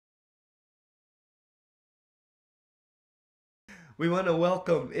We want to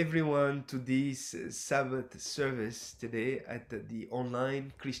welcome everyone to this Sabbath service today at the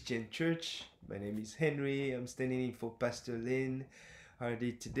online Christian church. My name is Henry. I'm standing in for Pastor Lynn. Our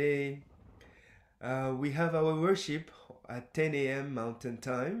day today. We have our worship at 10 a.m. Mountain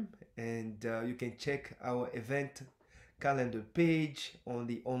Time, and you can check our event calendar page on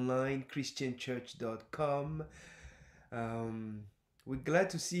the onlinechristianchurch.com. Um, we're glad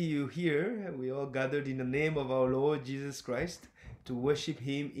to see you here. We all gathered in the name of our Lord Jesus Christ to worship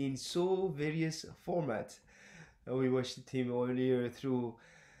Him in so various formats. We worshiped Him earlier through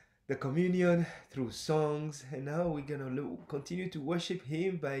the communion, through songs, and now we're gonna continue to worship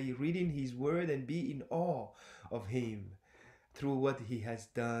Him by reading His Word and be in awe of Him through what He has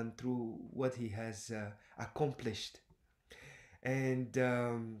done, through what He has accomplished. And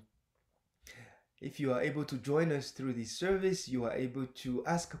if you are able to join us through this service, you are able to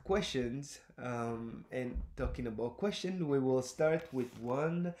ask questions. And talking about questions, we will start with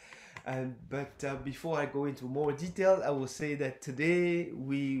one. But before I go into more detail, I will say that today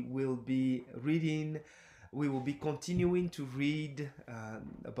we will be continuing to read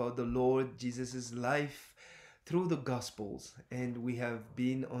about the Lord Jesus' life through the Gospels. And we have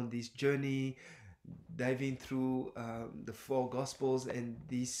been on this journey diving through the four Gospels, and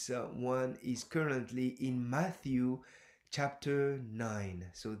this one is currently in Matthew chapter 9.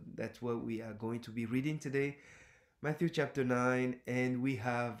 So that's what we are going to be reading today. Matthew chapter 9, and we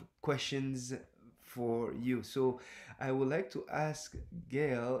have questions for you. So I would like to ask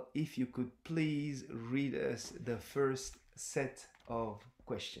Gail if you could please read us the first set of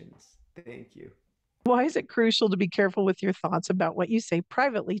questions. Thank you. Why is it crucial to be careful with your thoughts about what you say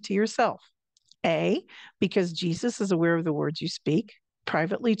privately to yourself? A, because Jesus is aware of the words you speak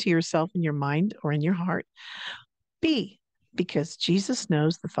privately to yourself in your mind or in your heart. B, because Jesus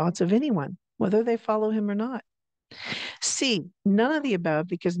knows the thoughts of anyone, whether they follow him or not. C, none of the above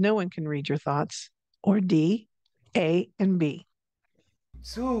because no one can read your thoughts. Or D, A and B.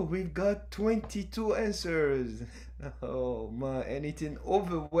 So we've got 22 answers. Oh my, and it's an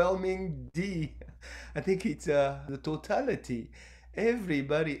overwhelming D. I think it's the totality.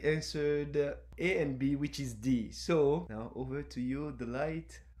 Everybody answered A and B, which is D. So now over to you,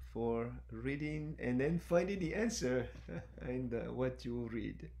 Delight, for reading and then finding the answer and what you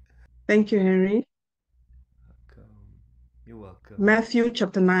read. Thank you, Henry. Welcome. You're welcome. Matthew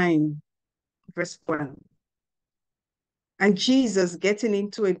chapter 9, verse 1. And Jesus, getting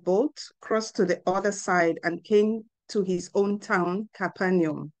into a boat, crossed to the other side and came to his own town,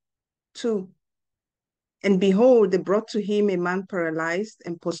 Capernaum. 2. And behold, they brought to him a man paralyzed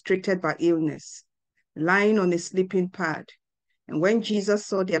and prostrated by illness, lying on a sleeping pad. And when Jesus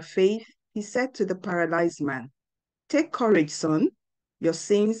saw their faith, he said to the paralyzed man, "Take courage, son, your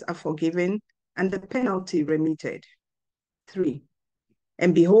sins are forgiven and the penalty remitted." 3.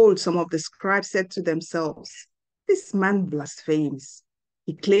 And behold, some of the scribes said to themselves, "This man blasphemes.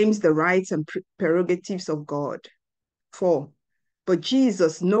 He claims the rights and prerogatives of God." 4. But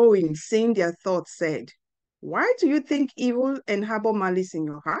Jesus, seeing their thoughts, said, "Why do you think evil and harbor malice in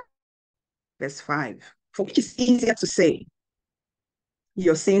your heart?" Verse 5. For which is easier to say,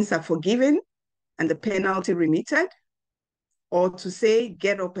 "Your sins are forgiven and the penalty remitted," or to say,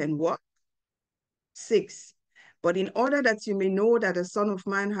 "Get up and walk"? 6. But in order that you may know that the Son of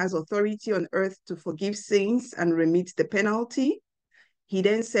Man has authority on earth to forgive sins and remit the penalty, he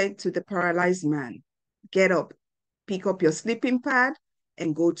then said to the paralyzed man, "Get up, pick up your sleeping pad,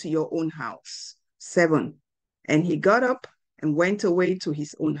 and go to your own house." 7. And he got up and went away to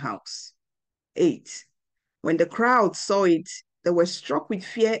his own house. 8. When the crowd saw it, they were struck with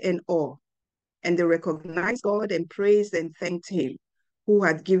fear and awe, and they recognized God and praised and thanked him, who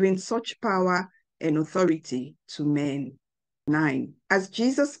had given such power and authority to men. 9. As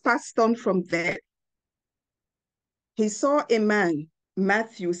Jesus passed on from there, he saw a man,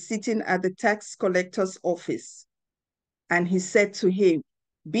 Matthew, sitting at the tax collector's office. And he said to him,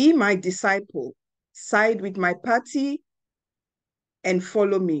 "Be my disciple, side with my party, and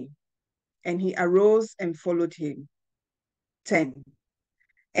follow me." And he arose and followed him. 10.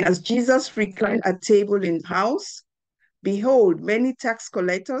 And as Jesus reclined at table in the house, behold, many tax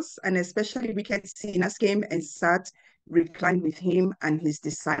collectors and especially wicked sinners came and sat, reclined with him and his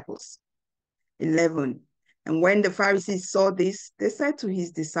disciples. 11. And when the Pharisees saw this, they said to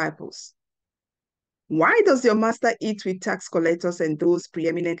his disciples, "Why does your master eat with tax collectors and those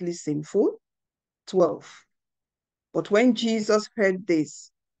preeminently sinful?" 12. But when Jesus heard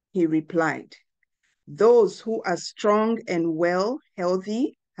this, he replied, "Those who are strong and well,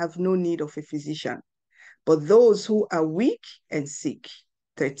 healthy, have no need of a physician, but those who are weak and sick."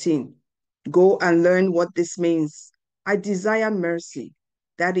 13. Go and learn what this means. I desire mercy,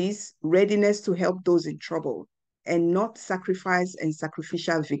 that is, readiness to help those in trouble, and not sacrifice and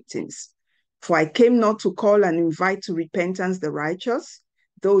sacrificial victims. For I came not to call and invite to repentance the righteous,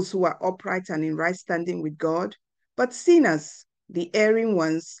 those who are upright and in right standing with God, but sinners, the erring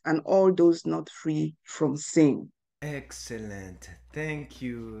ones, and all those not free from sin. Excellent. Thank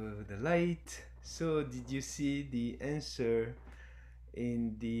you, the light. So, did you see the answer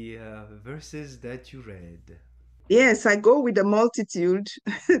in the verses that you read? Yes, I go with the multitude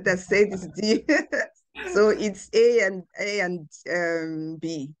that said it's D. So it's A and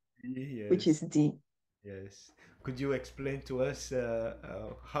B, which is Yes, D. yes. Could you explain to us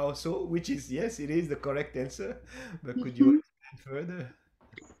how so? Which is, yes, it is the correct answer, but could you explain further?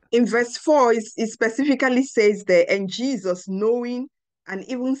 In verse 4, it specifically says there, and Jesus, knowing and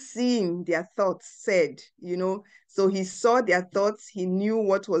even seeing their thoughts, said, so he saw their thoughts, he knew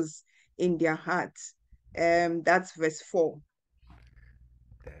what was in their hearts. That's verse 4.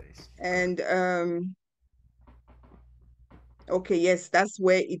 That is correct. And okay, yes, that's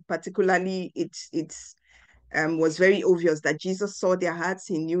where it particularly it's was very obvious that Jesus saw their hearts,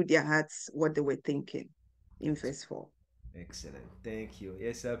 he knew their hearts, what they were thinking in That's verse 4. excellent. Thank you.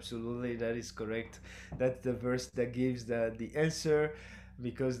 Yes, absolutely. That is correct. That's the verse that gives the answer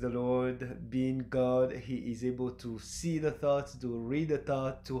because the Lord, being God, He is able to see the thoughts, to read the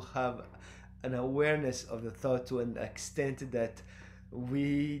thought, to have an awareness of the thought to an extent that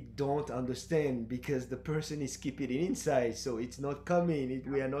we don't understand because the person is keeping it inside. So it's not coming.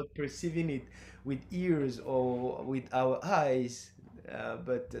 We are not perceiving it with ears or with our eyes.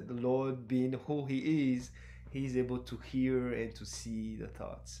 But the Lord, being who He is, He's able to hear and to see the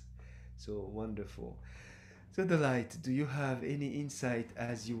thoughts. So wonderful. So, Delight, do you have any insight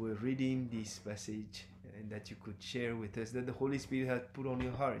as you were reading this passage and that you could share with us that the Holy Spirit had put on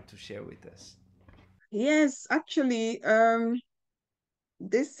your heart to share with us? Yes, actually,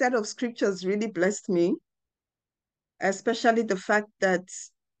 this set of scriptures really blessed me, especially the fact that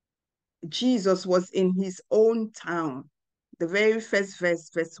Jesus was in his own town. The very first verse,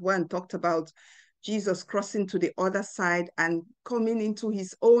 verse 1, talked about Jesus crossing to the other side and coming into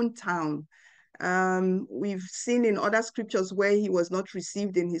his own town. We've seen in other scriptures where he was not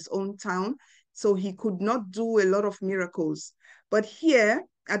received in his own town, so he could not do a lot of miracles. But here,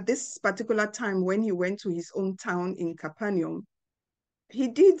 at this particular time, when he went to his own town in Capernaum, he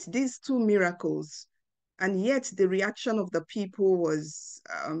did these two miracles, and yet the reaction of the people was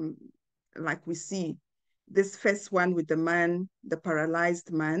like we see this first one with the man, the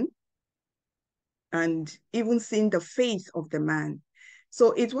paralyzed man, and even seeing the faith of the man.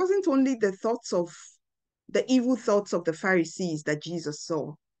 So it wasn't only the evil thoughts of the Pharisees that Jesus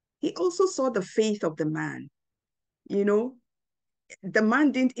saw. He also saw the faith of the man. You know, the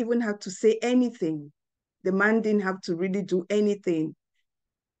man didn't even have to say anything. The man didn't have to really do anything.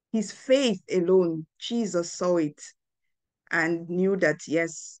 His faith alone, Jesus saw it and knew that,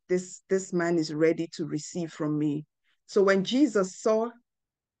 yes, this man is ready to receive from me. So when Jesus saw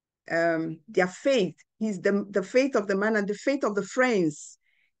their faith, the faith of the man and the faith of the friends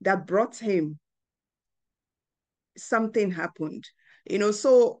that brought him, something happened.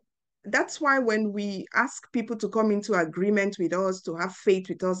 So that's why when we ask people to come into agreement with us, to have faith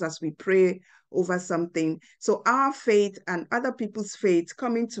with us as we pray over something, so our faith and other people's faith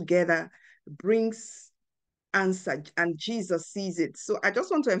coming together brings answer, and Jesus sees it. So I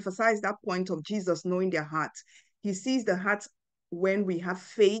just want to emphasize that point of Jesus knowing their heart. He sees the heart when we have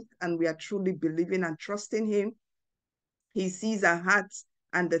faith and we are truly believing and trusting him. He sees our hearts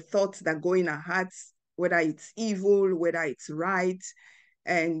and the thoughts that go in our hearts, whether it's evil, whether it's right,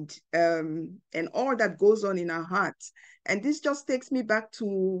 and all that goes on in our hearts. And this just takes me back to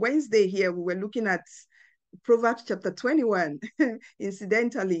Wednesday here. We were looking at Proverbs chapter 21,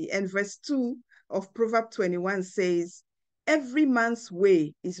 incidentally, and verse 2 of Proverbs 21 says, every man's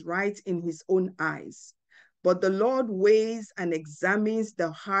way is right in his own eyes, but the Lord weighs and examines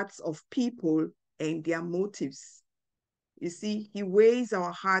the hearts of people and their motives. You see, he weighs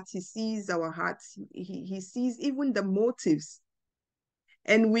our hearts, he sees our hearts, he sees even the motives.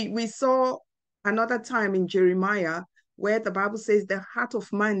 And we saw another time in Jeremiah where the Bible says the heart of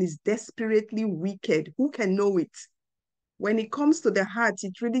man is desperately wicked. Who can know it? When it comes to the heart,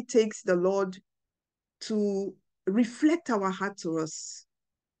 it really takes the Lord to reflect our heart to us,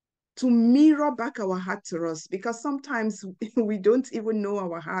 to mirror back our heart to us, because sometimes we don't even know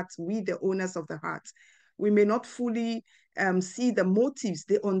our heart, we, the owners of the heart. We may not fully see the motives,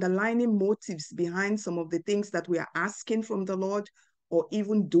 the underlying motives behind some of the things that we are asking from the Lord or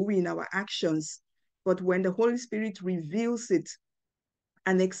even doing our actions. But when the Holy Spirit reveals it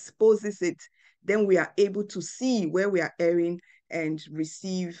and exposes it, then we are able to see where we are erring and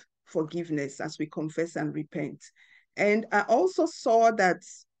receive forgiveness as we confess and repent. And I also saw that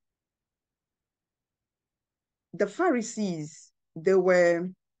the Pharisees, they were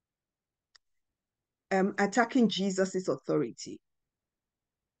attacking Jesus's authority.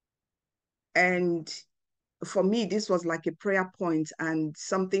 And for me, this was like a prayer point and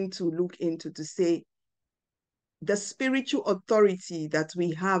something to look into, to say, the spiritual authority that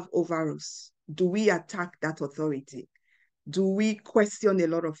we have over us, do we attack that authority? Do we question a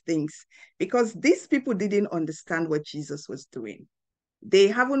lot of things? Because these people didn't understand what Jesus was doing. They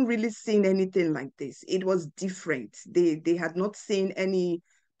haven't really seen anything like this. It was different. They had not seen any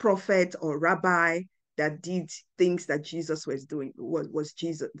prophet or rabbi that did things that Jesus was doing,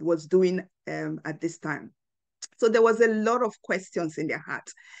 Jesus was doing at this time. So there was a lot of questions in their heart.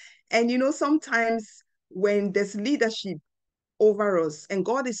 And sometimes when there's leadership over us and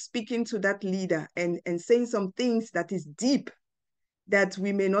God is speaking to that leader and saying some things that is deep, that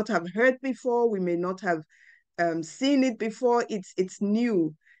we may not have heard before, we may not have seen it before, it's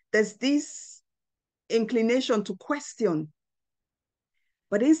new. There's this inclination to question.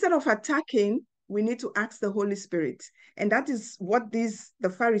 But instead of attacking, we need to ask the Holy Spirit. And that is what the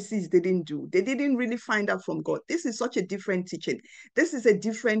Pharisees didn't do. They didn't really find out from God. This is such a different teaching. This is a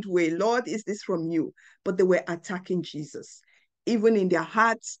different way. Lord, is this from you? But they were attacking Jesus, even in their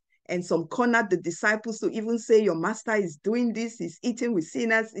hearts. And some cornered the disciples to even say, your master is doing this, he's eating with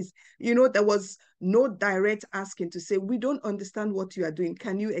sinners. There was no direct asking to say, we don't understand what you are doing.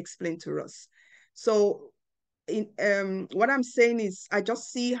 Can you explain to us? So what I'm saying is, I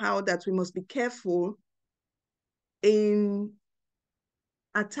just see how that we must be careful in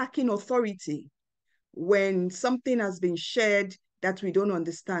attacking authority. When something has been shared that we don't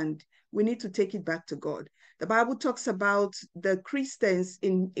understand, we need to take it back to God. The Bible talks about the Christians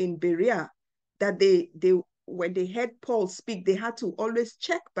in Berea, that they when they heard Paul speak, they had to always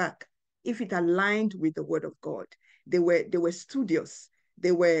check back if it aligned with the word of God. They were studious.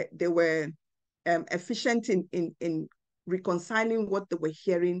 They were efficient in reconciling what they were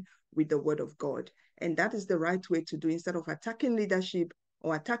hearing with the word of God. And that is the right way to do. Instead of attacking leadership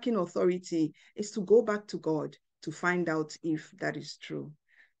or attacking authority, is to go back to God to find out if that is true.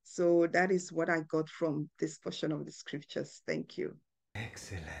 So that is what I got from this portion of the scriptures. Thank you.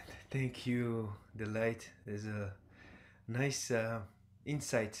 Excellent. Thank you, Delight. There's a nice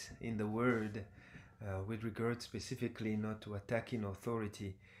insight in the word with regard specifically not to attacking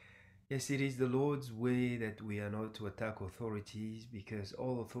authority. Yes, it is the Lord's way that we are not to attack authorities, because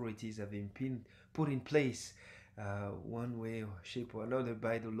all authorities have been put in place one way or shape or another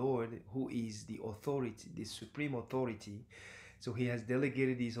by the Lord, who is the authority, the supreme authority. So he has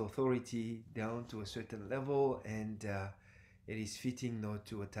delegated his authority down to a certain level, and it is fitting not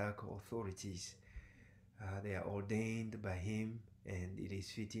to attack authorities. They are ordained by him, and it is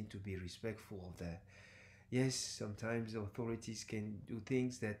fitting to be respectful of that. Yes, sometimes authorities can do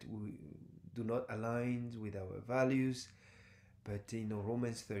things that we do not align with our values, but in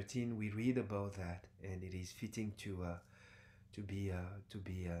Romans 13 we read about that, and it is fitting to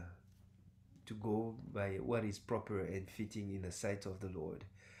go by what is proper and fitting in the sight of the Lord.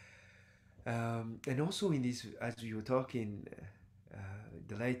 And also in this, as you were talking,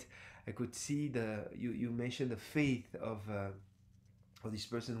 Delight, I could see you mentioned the faith of this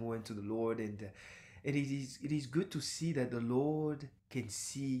person who went to the Lord, and it is good to see that the Lord can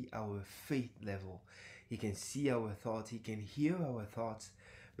see our faith level. He can see our thoughts, he can hear our thoughts,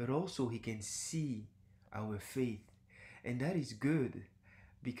 but also he can see our faith. And that is good,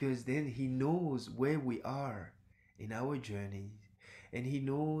 because then he knows where we are in our journey, and he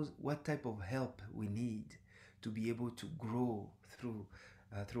knows what type of help we need to be able to grow through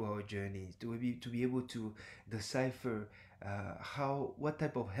our journey, to be able to decipher what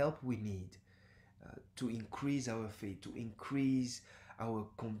type of help we need to increase our faith, to increase our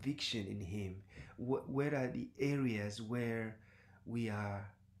conviction in him. Where are the areas where we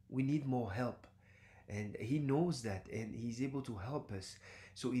need more help? And he knows that, and he's able to help us.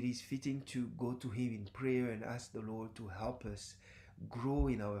 So it is fitting to go to him in prayer and ask the Lord to help us grow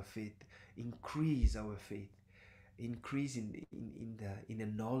in our faith, increase our faith, increase in the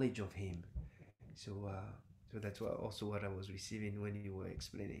knowledge of him. So that's also what I was receiving when you were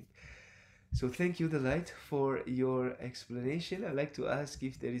explaining. So thank you, Delight, for your explanation. I'd like to ask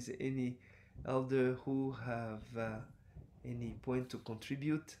if there is any elder who have any point to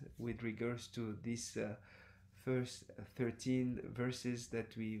contribute with regards to these first 13 verses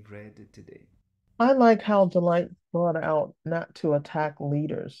that we read today. I like how Delight brought out not to attack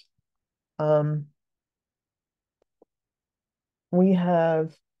leaders. Um, we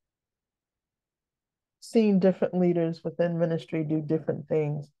have seen different leaders within ministry do different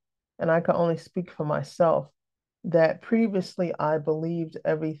things. And I can only speak for myself that previously I believed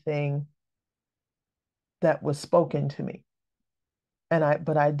everything that was spoken to me.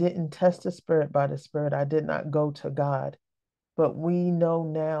 But I didn't test the spirit by the spirit. I did not go to God. But we know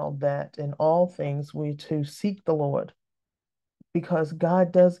now that in all things we to seek the Lord, because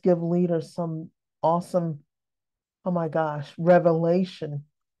God does give leaders some awesome, oh my gosh, revelation.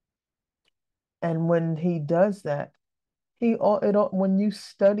 And when he does that, when you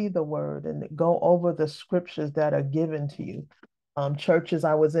study the word and go over the scriptures that are given to you, churches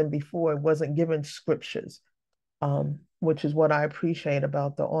I was in before wasn't given scriptures, which is what I appreciate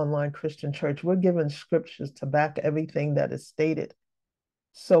about the online Christian church. We're given scriptures to back everything that is stated.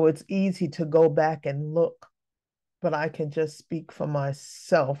 So it's easy to go back and look, but I can just speak for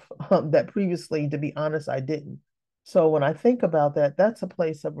myself that previously, to be honest, I didn't. So when I think about that, that's a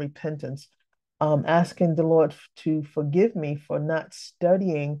place of repentance, asking the Lord to forgive me for not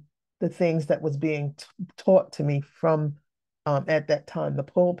studying the things that was being taught to me from at that time, the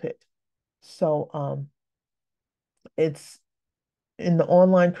pulpit. So it's in the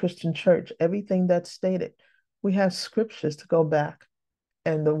online Christian church, everything that's stated, we have scriptures to go back.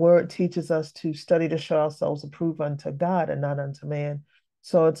 And the word teaches us to study to show ourselves approved unto God and not unto man.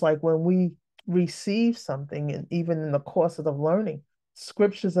 So it's like when we receive something, and even in the course of the learning,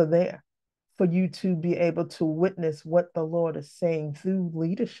 scriptures are there for you to be able to witness what the Lord is saying through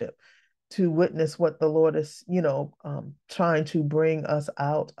leadership, to witness what the Lord is, trying to bring us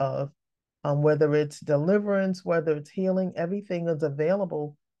out of, whether it's deliverance, whether it's healing, everything is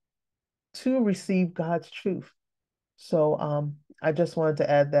available to receive God's truth. So I just wanted to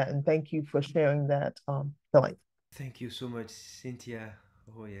add that, and thank you for sharing that, Delight. Thank you so much, Cynthia.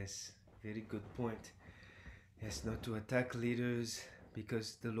 Oh, yes, very good point. Yes, not to attack leaders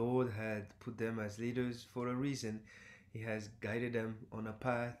because the Lord had put them as leaders for a reason. He has guided them on a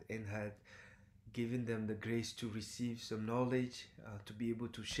path and had given them the grace to receive some knowledge, to be able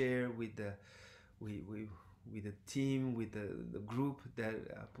to share with with the team, with the group that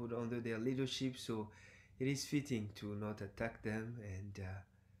are put under their leadership. So it is fitting to not attack them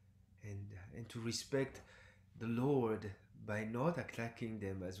and to respect the Lord by not attacking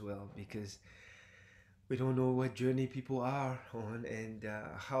them as well, because we don't know what journey people are on and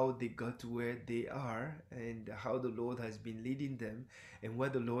how they got to where they are and how the Lord has been leading them and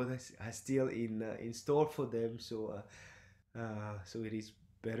what the Lord has still in store for them. So it is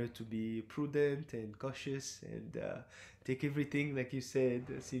better to be prudent and cautious and take everything, like you said,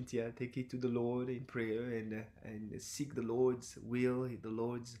 Cynthia, take it to the Lord in prayer and seek the Lord's will, the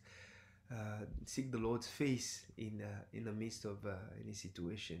Lord's seek the Lord's face in the midst of any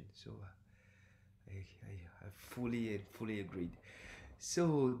situation. So I fully agreed.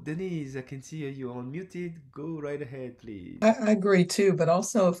 So Denise, I can see you're unmuted. Go right ahead, please. I agree too, but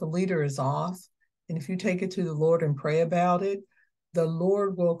also if a leader is off, and if you take it to the Lord and pray about it, the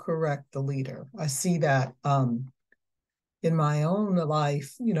Lord will correct the leader. I see that in my own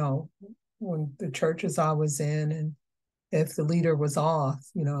life, when the churches I was in, and if the leader was off,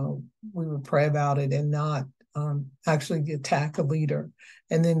 we would pray about it and not actually attack a leader.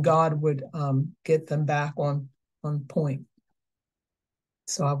 And then God would get them back on point.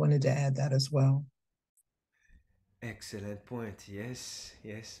 So I wanted to add that as well. Excellent point. Yes,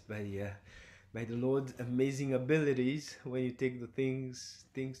 yes. By the Lord's amazing abilities, when you take the things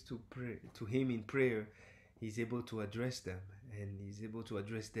to pray to Him in prayer, He's able to address them, and He's able to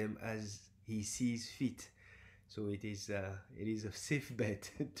address them as He sees fit. So it is a safe bet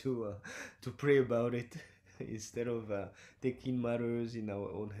to pray about it instead of taking matters in our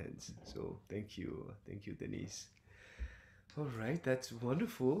own hands. So thank you, Denise. All right, that's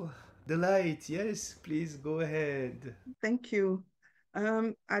wonderful. Delight, yes, please go ahead. Thank you.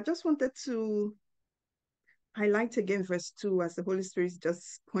 I just wanted to highlight again verse 2 as the Holy Spirit is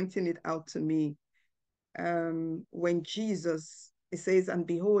just pointing it out to me. When Jesus, it says, and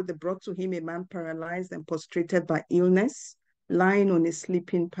behold, they brought to him a man paralyzed and prostrated by illness, lying on a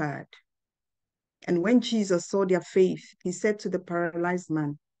sleeping pad. And when Jesus saw their faith, he said to the paralyzed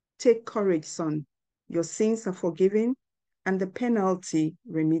man, take courage, son, your sins are forgiven and the penalty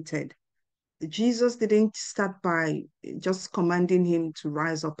remitted. Jesus didn't start by just commanding him to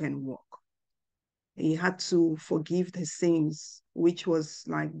rise up and walk. He had to forgive the sins, which was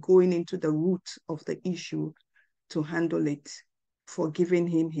like going into the root of the issue to handle it, forgiving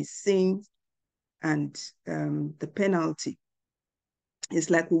him his sins and the penalty. It's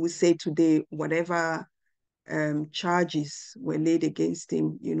like we would say today, whatever charges were laid against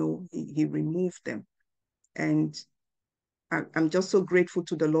him, he removed them. And I'm just so grateful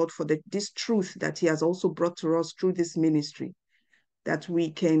to the Lord for this truth that he has also brought to us through this ministry, that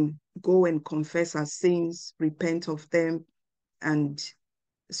we can go and confess our sins, repent of them, and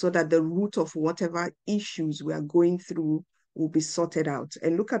so that the root of whatever issues we are going through will be sorted out.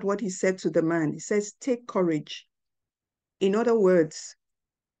 And look at what he said to the man. He says, take courage. In other words,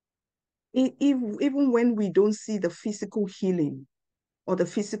 even when we don't see the physical healing or the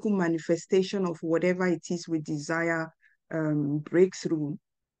physical manifestation of whatever it is we desire breakthrough,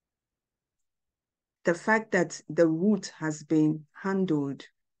 the fact that the root has been handled,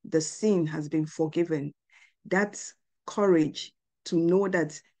 the sin has been forgiven, that's courage to know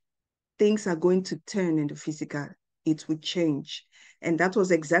that things are going to turn in the physical, it will change. And that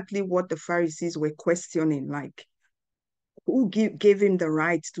was exactly what the Pharisees were questioning, like, who gave him the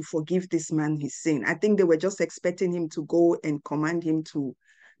right to forgive this man his sin? I think they were just expecting him to go and command him to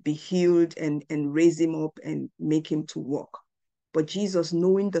be healed and raise him up and make him to walk. But Jesus,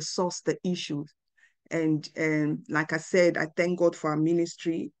 knowing the source, the issue, and like I said, I thank God for our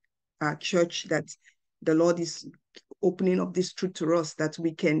ministry, our church, that the Lord is opening up this truth to us, that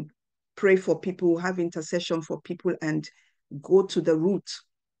we can pray for people, have intercession for people, and go to the root,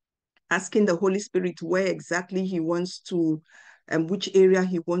 asking the Holy Spirit where exactly he wants to, and which area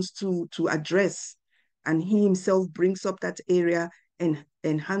he wants to address. And he himself brings up that area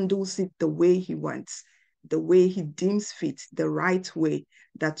and handles it the way he wants, the way he deems fit, the right way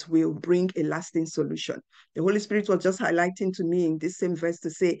that will bring a lasting solution. The Holy Spirit was just highlighting to me in this same verse to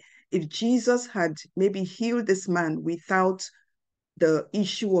say, if Jesus had maybe healed this man without the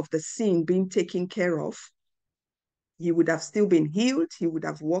issue of the sin being taken care of, he would have still been healed, he would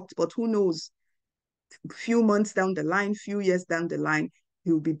have walked, but who knows, few months down the line, few years down the line,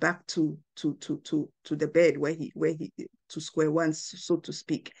 he will be back to the bed where he to square one, so to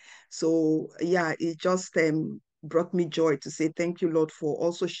speak. So yeah, it just brought me joy to say thank you, Lord, for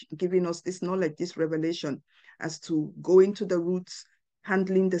also giving us this knowledge, this revelation, as to go into the roots,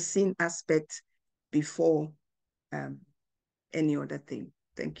 handling the sin aspect before any other thing.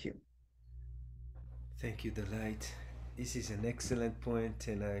 Thank you. Thank you, Delight. This is an excellent point,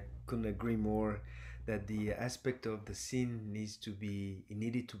 and I couldn't agree more that the aspect of the sin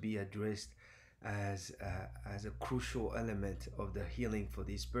needed to be addressed as a crucial element of the healing for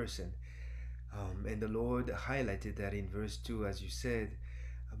this person. And the Lord highlighted that in verse 2, as you said,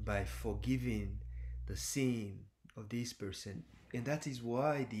 by forgiving the sin of this person. And that is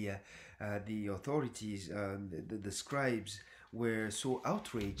why the authorities, the scribes, were so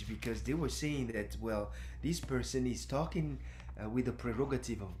outraged, because they were saying that, well, this person is talking with the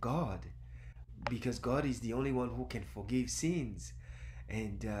prerogative of God, because God is the only one who can forgive sins.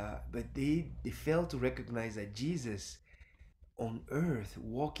 And but they failed to recognize that Jesus on earth,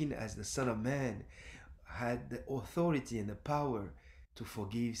 walking as the Son of Man, had the authority and the power to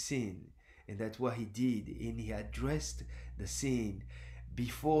forgive sin. And that's what he did. And he addressed the sin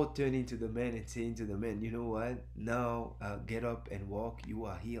before turning to the man and saying to the man, you know what? Now get up and walk. You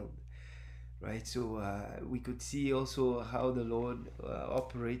are healed. Right? So we could see also how the Lord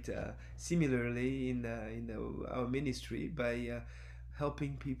operate similarly in our ministry by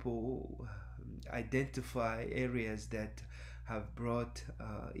helping people identify areas that have brought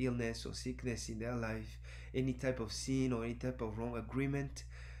illness or sickness in their life, any type of sin or any type of wrong agreement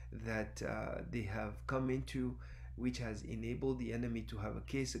that they have come into, which has enabled the enemy to have a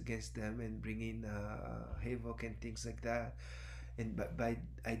case against them and bring in havoc and things like that. And by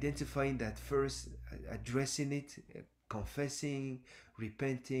identifying that first, addressing it, confessing,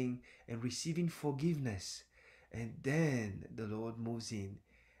 repenting, and receiving forgiveness, and then the Lord moves in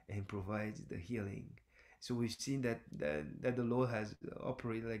and provides the healing. So we've seen that the Lord has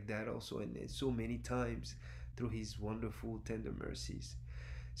operated like that also, and so many times through his wonderful tender mercies.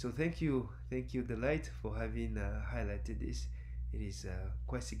 So thank you, Delight, for having highlighted this. It is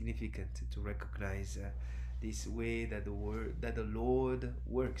quite significant to recognize this way that the Lord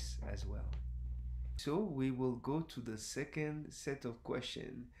works as well. So we will go to the second set of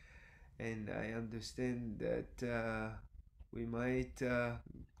questions, and I understand that we might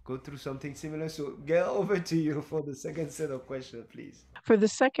go through something similar. So Gail, over to you for the second set of questions, please. For the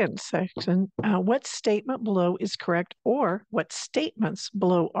second section, what statement below is correct, or what statements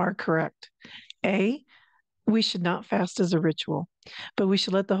below are correct? A, we should not fast as a ritual, but we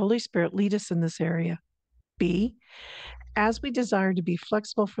should let the Holy Spirit lead us in this area. B, as we desire to be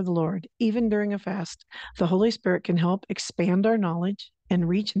flexible for the Lord, even during a fast, the Holy Spirit can help expand our knowledge and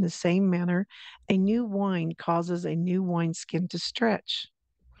reach in the same manner a new wine causes a new wineskin to stretch.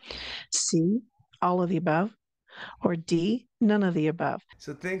 C, all of the above, or D, none of the above.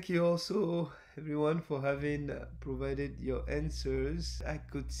 So thank you also, everyone for having provided your answers. I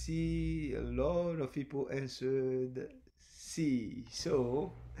could see a lot of people answered C.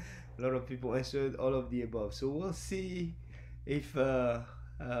 So a lot of people answered all of the above. So we'll see if that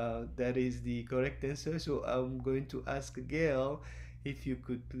is the correct answer. So I'm going to ask Gail if you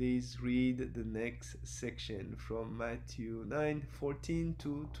could please read the next section from Matthew 9:14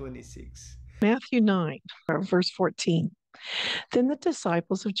 to 26. Matthew 9, verse 14. Then the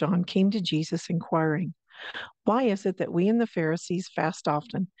disciples of John came to Jesus, inquiring, why is it that we and the Pharisees fast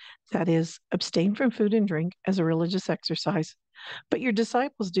often, that is, abstain from food and drink as a religious exercise, but your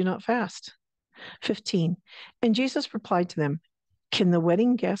disciples do not fast? 15. And Jesus replied to them, can the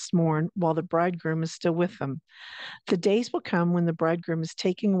wedding guests mourn while the bridegroom is still with them? The days will come when the bridegroom is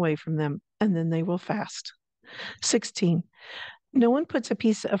taken away from them, and then they will fast. 16. No one puts a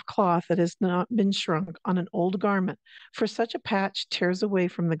piece of cloth that has not been shrunk on an old garment, for such a patch tears away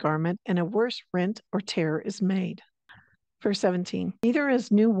from the garment, and a worse rent or tear is made. Verse 17, neither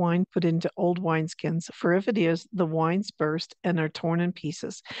is new wine put into old wineskins, for if it is, the wines burst and are torn in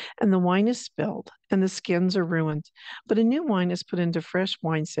pieces, and the wine is spilled, and the skins are ruined. But a new wine is put into fresh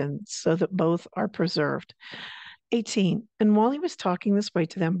wineskins, so that both are preserved. 18, and while he was talking this way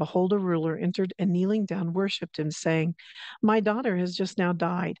to them, behold, a ruler entered and kneeling down worshipped him, saying, my daughter has just now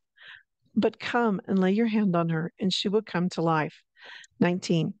died, but come and lay your hand on her, and she will come to life.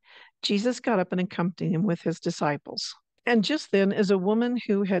 19, Jesus got up and accompanied him with his disciples. And just then, as a woman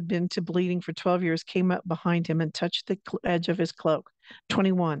who had been to bleeding for 12 years came up behind him and touched the edge of his cloak.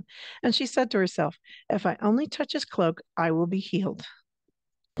 21, and she said to herself, if I only touch his cloak, I will be healed.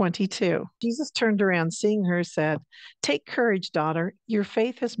 22. Jesus turned around, seeing her, said, take courage, daughter, your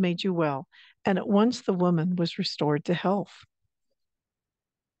faith has made you well. And at once the woman was restored to health.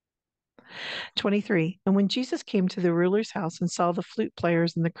 23. And when Jesus came to the ruler's house and saw the flute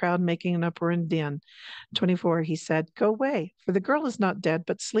players and the crowd making an uproar and din, 24, he said, go away, for the girl is not dead,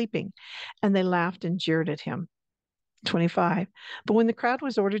 but sleeping. And they laughed and jeered at him. 25. But when the crowd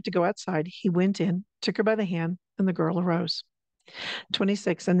was ordered to go outside, he went in, took her by the hand, and the girl arose.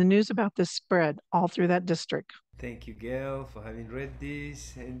 26. And the news about this spread all through that district. Thank you, Gail, for having read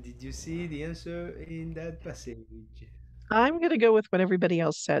this. And did you see the answer in that passage? I'm going to go with what everybody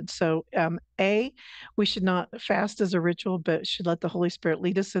else said. So, A, we should not fast as a ritual, but should let the Holy Spirit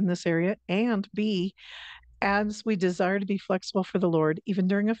lead us in this area. And B, as we desire to be flexible for the Lord, even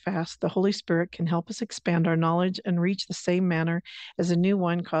during a fast, the Holy Spirit can help us expand our knowledge and reach the same manner as a new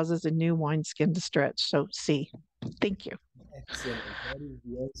wine causes a new wineskin to stretch. So, C. Thank you. Excellent. That is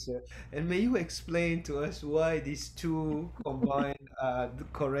the answer. And may you explain to us why these two combined are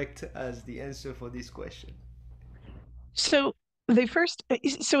correct as the answer for this question? So they first,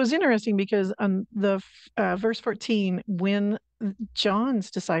 so it's interesting because on the verse 14, when John's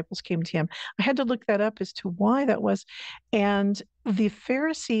disciples came to him, I had to look that up as to why that was. And the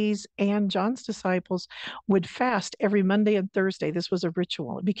Pharisees and John's disciples would fast every Monday and Thursday. This was a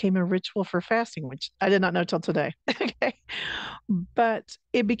ritual. It became a ritual for fasting, which I did not know till today. Okay. But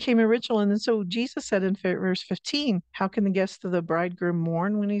it became a ritual. And then so Jesus said in verse 15, how can the guests of the bridegroom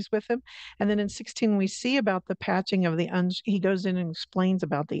mourn when he's with them? And then in 16, we see about the patching of he goes in and explains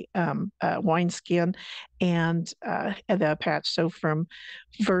about the wineskin and the patch. So from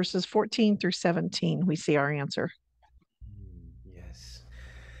verses 14 through 17, we see our answer. Yes.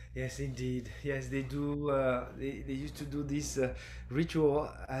 Yes, indeed. Yes, they do. They used to do this ritual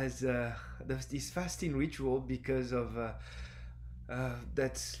as this fasting ritual because of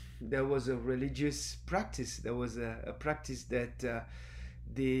there was a religious practice. There was a practice that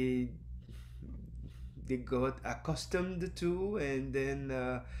they they got accustomed to, and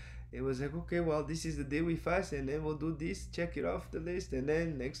then it was like, okay, well, this is the day we fast, and then we'll do this, check it off the list, and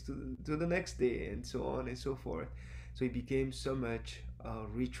then next to the next day, and so on and so forth. So it became so much a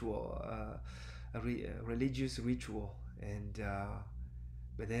ritual, a religious ritual, and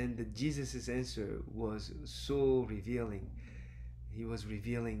but then Jesus's answer was so revealing. He was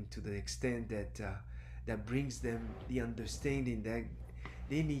revealing to the extent that that brings them the understanding that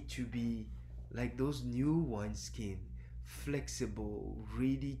they need to be like those new wineskin, flexible,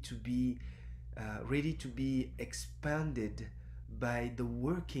 ready to be expanded by the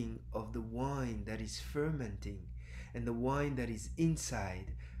working of the wine that is fermenting and the wine that is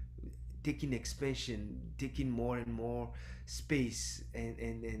inside, taking expansion, taking more and more space, and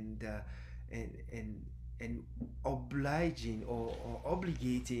and obliging or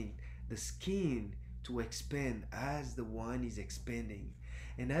obligating the skin to expand as the wine is expanding.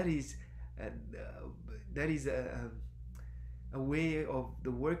 And uh, that is a way of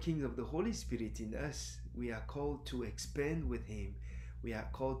the workings of the Holy Spirit in us. We are called to expand with Him. We are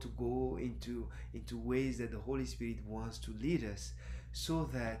called to go into ways that the Holy Spirit wants to lead us, so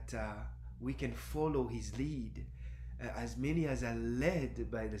that we can follow His lead. As many as are led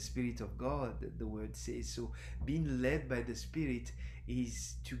by the Spirit of God, the word says. So being led by the Spirit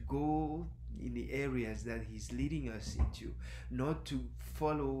is to go in the areas that He's leading us into, not to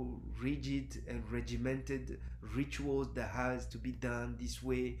follow rigid and regimented rituals that has to be done this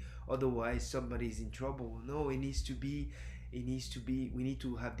way, otherwise somebody is in trouble. No, we need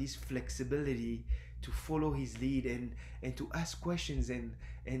to have this flexibility to follow His lead, and to ask questions,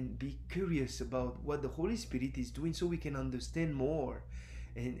 and be curious about what the Holy Spirit is doing, so we can understand more,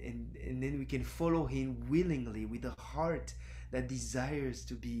 and then we can follow Him willingly, with a heart that desires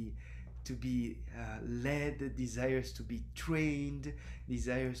to be led, desires to be trained,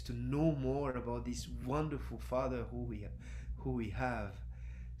 desires to know more about this wonderful Father who we have.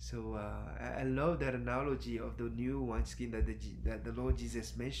 So I love that analogy of the new wineskin that the Lord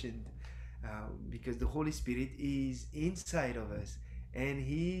Jesus mentioned, because the Holy Spirit is inside of us, and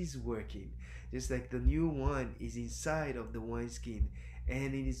He's working, just like the new wine is inside of the wineskin,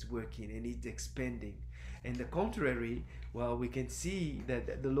 and it is working and it's expanding. And the contrary, well, we can see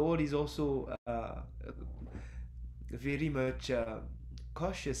that the Lord is also very much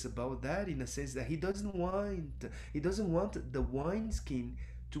cautious about that, in a sense that he doesn't want the wineskin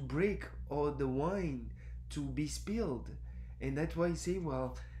to break, or the wine to be spilled. And that's why he say,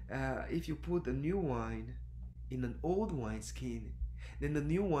 well, if you put a new wine in an old wineskin, then the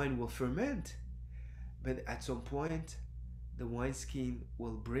new wine will ferment, but at some point the wineskin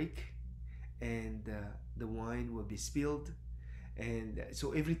will break, and the wine will be spilled, and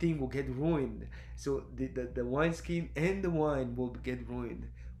so everything will get ruined. So the wineskin and the wine will get ruined,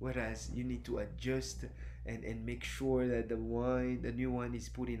 whereas you need to adjust, and make sure that the new wine is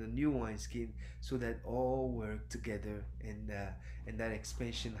put in a new wineskin, so that all work together, and that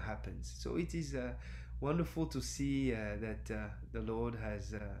expansion happens. So it is wonderful to see that the Lord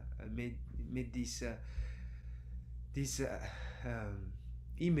has made this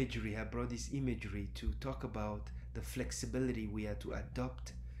imagery. I brought this imagery to talk about the flexibility we are to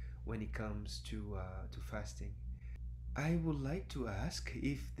adopt when it comes to fasting. I would like to ask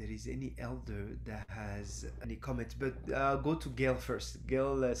if there is any elder that has any comments, but go to Gail first.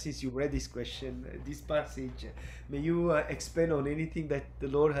 Gail, since you read this question, this passage, may you expand on anything that the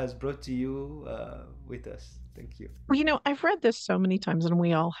Lord has brought to you with us. Thank you. Well, I've read this so many times, and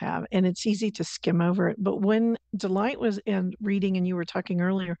we all have, and it's easy to skim over it. But when Delight was in reading, and you were talking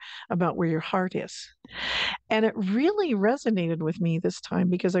earlier about where your heart is, and it really resonated with me this time,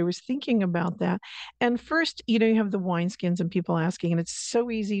 because I was thinking about that. And first, you have the wineskins and people asking, and it's so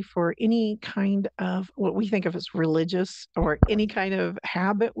easy for any kind of what we think of as religious, or any kind of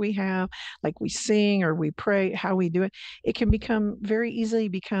habit we have, like we sing or we pray, how we do it. It can become very easily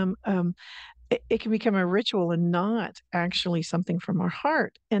become it can become a ritual and not actually something from our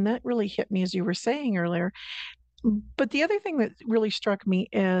heart. And that really hit me, as you were saying earlier. But the other thing that really struck me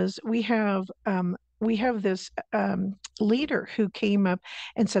is we have this leader who came up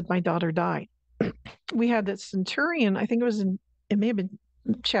and said, "My daughter died." We had that centurion. I think it may have been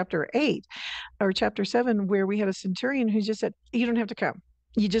chapter 8 or chapter 7, where we had a centurion who just said, "You don't have to come.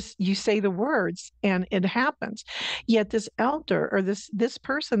 You say the words and it happens." Yet this elder, or this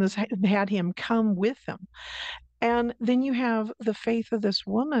person, had him come with them. And then you have the faith of this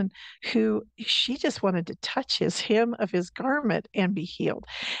woman, who she just wanted to touch his hem of his garment and be healed.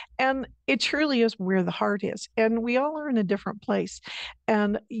 And it truly is where the heart is. And we all are in a different place.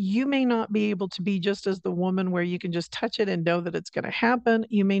 And you may not be able to be just as the woman, where you can just touch it and know that it's going to happen.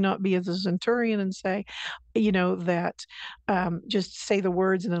 You may not be as a centurion and say, that just say the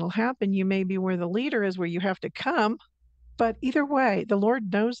words and it'll happen. You may be where the leader is, where you have to come. But either way, the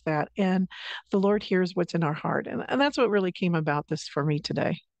Lord knows that, and the Lord hears what's in our heart. And that's what really came about this for me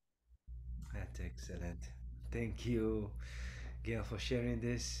today. That's excellent. Thank you, Gail, for sharing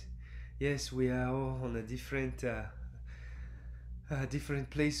this. Yes, we are all on a different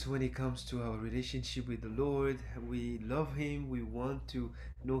place when it comes to our relationship with the Lord. We love Him, we want to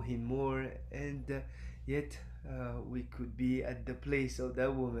know Him more, and yet we could be at the place of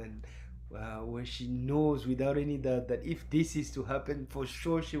that woman, where she knows without any doubt that if this is to happen, for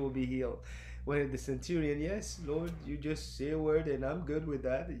sure she will be healed. Where the centurion, yes, Lord, you just say a word and I'm good with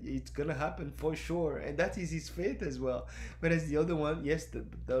that. It's gonna happen for sure, and that is his faith as well. Whereas the other one, yes, the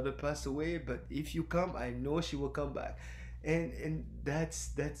other passed away, but if you come, I know she will come back. And that's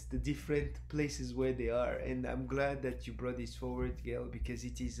the different places where they are. And I'm glad that you brought this forward, Gail, because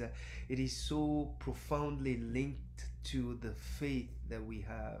it is so profoundly linked to the faith that we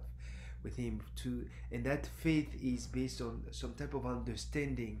have. with him. And that faith is based on some type of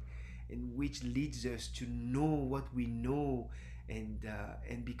understanding, and which leads us to know what we know,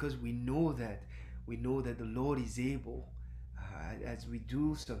 and because we know that the Lord is able. As we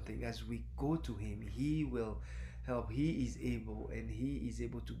do something, as we go to him, he will help. He is able, and he is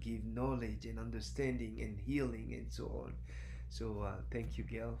able to give knowledge and understanding and healing and so on. So thank you,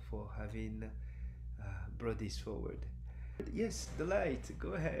 Gail, for having brought this forward. Yes, the light, go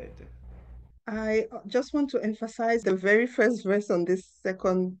ahead. I just want to emphasize the very first verse on this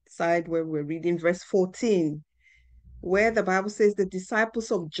second side where we're reading, verse 14, where the Bible says the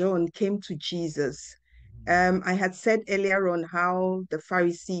disciples of John came to Jesus. I had said earlier on how the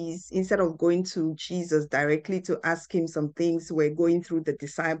Pharisees, instead of going to Jesus directly to ask him some things, were going through the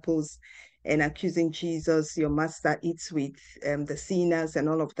disciples and accusing Jesus, your master eats with the sinners and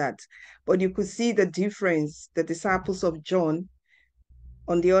all of that. But you could see the difference. The disciples of John,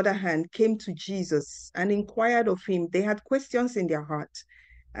 on the other hand, came to Jesus and inquired of him. They had questions in their heart.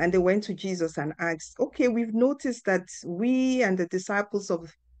 And they went to Jesus and asked, okay, we've noticed that we and the disciples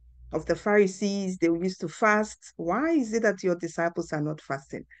of the Pharisees, they used to fast. Why is it that your disciples are not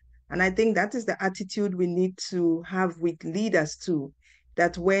fasting? And I think that is the attitude we need to have with leaders too,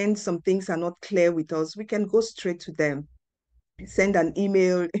 that when some things are not clear with us, we can go straight to them, send an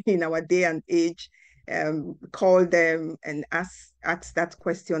email in our day and age, call them and ask that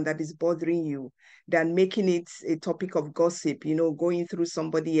question that is bothering you, than making it a topic of gossip, going through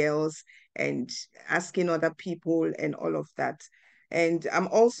somebody else and asking other people and all of that. And I'm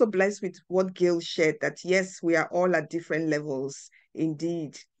also blessed with what Gail shared, that yes, we are all at different levels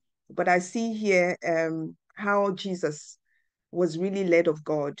indeed. But I see here how Jesus was really led of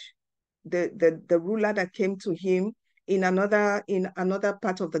God. The ruler that came to him in another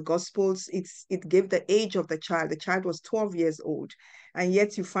part of the gospels, it gave the age of the child. The child was 12 years old, and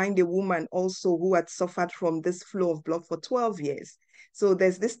yet you find a woman also who had suffered from this flow of blood for 12 years. So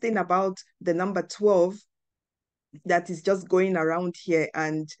there's this thing about the number 12 that is just going around here,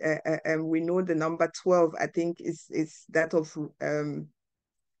 and we know the number 12, I think, is that of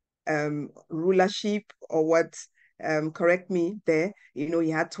rulership, or what. Correct me there. He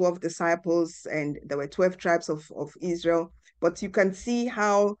had 12 disciples and there were 12 tribes of Israel. But you can see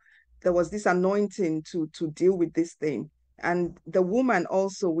how there was this anointing to deal with this thing. And the woman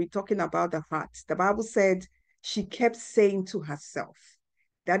also, we're talking about the heart. The Bible said she kept saying to herself,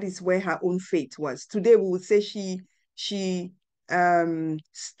 that is where her own faith was. Today we would say she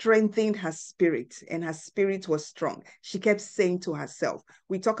strengthened her spirit, and her spirit was strong. She kept saying to herself,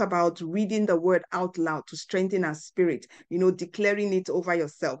 we talk about reading the word out loud to strengthen our spirit, declaring it over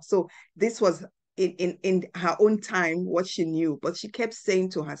yourself. So this was in her own time what she knew, but she kept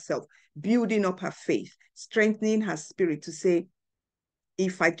saying to herself, building up her faith, strengthening her spirit to say,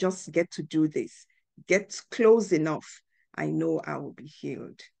 if I just get to do this, get close enough, I know I will be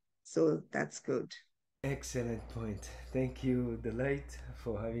healed. So that's good. Excellent point. Thank you, Delight,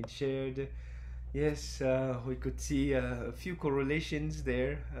 for having shared. Yes, we could see a few correlations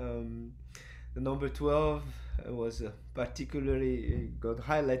there. The number 12 was particularly got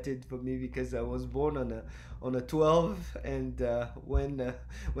highlighted for me because I was born on a 12, and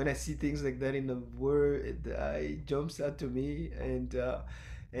when I see things like that in the word, it jumps out to me.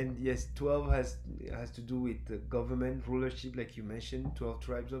 And yes, 12 has to do with the government rulership, like you mentioned. 12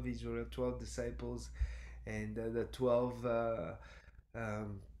 tribes of Israel, 12 disciples, and the 12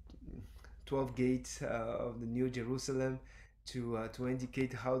 um, 12 gates of the New Jerusalem, to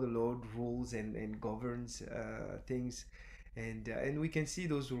indicate how the Lord rules and governs things. And we can see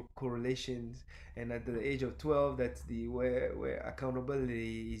those correlations. And at the age of 12, that's the where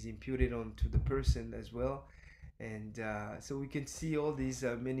accountability is imputed onto the person as well. And so we can see all these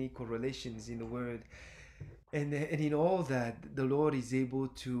many correlations in the word. And in all that, the Lord is able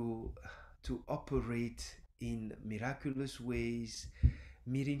to operate in miraculous ways,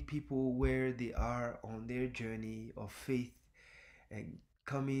 meeting people where they are on their journey of faith, and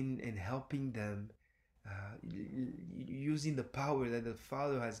coming and helping them, using the power that the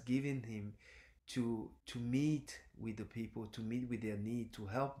Father has given him to meet with the people, to meet with their need, to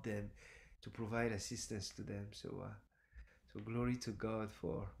help them, to provide assistance to them. So glory to God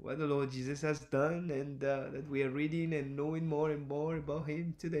for what the Lord Jesus has done, and that we are reading and knowing more and more about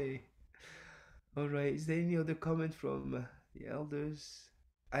him today. All right, is there any other comment from the elders?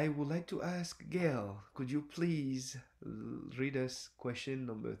 I would like to ask Gail, could you please read us question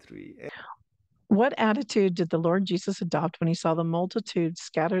number 3? What attitude did the Lord Jesus adopt when he saw the multitude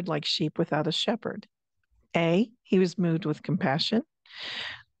scattered like sheep without a shepherd? A, he was moved with compassion.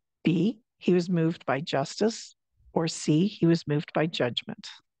 B, he was moved by justice. Or C, he was moved by judgment.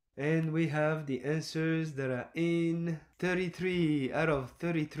 And we have the answers that are in 33 out of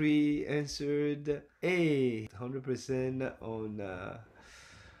 33 answered A. 100%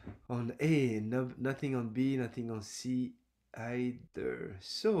 on A, no, nothing on B, nothing on C either.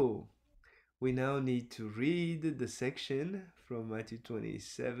 So we now need to read the section from Matthew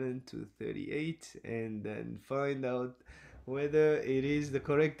 27 to 38 and then find out whether it is the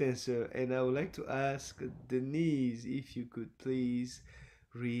correct answer. And I would like to ask Denise if you could please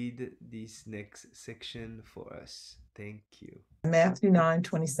read this next section for us. Thank you. Matthew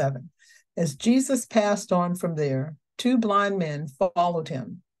 9:27. As Jesus passed on from there, two blind men followed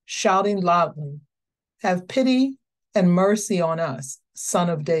him, shouting loudly, "Have pity and mercy on us, Son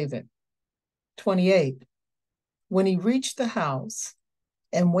of David." 28. When he reached the house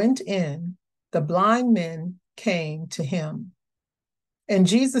and went in, the blind men came to him. And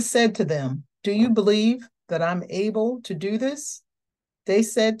Jesus said to them, "Do you believe that I'm able to do this?" They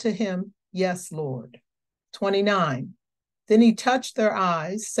said to him, "Yes, Lord." 29. Then he touched their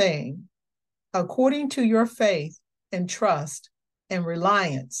eyes, saying, "According to your faith and trust and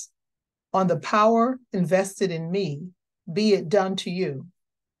reliance on the power invested in me, be it done to you."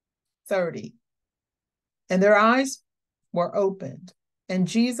 30. And their eyes were opened, and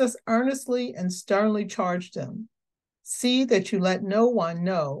Jesus earnestly and sternly charged them, "See that you let no one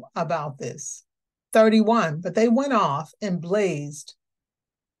know about this." 31. But they went off and blazed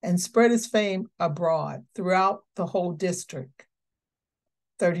and spread his fame abroad throughout the whole district.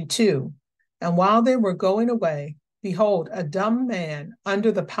 32. And while they were going away, behold, a dumb man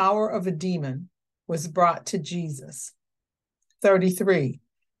under the power of a demon was brought to Jesus. 33.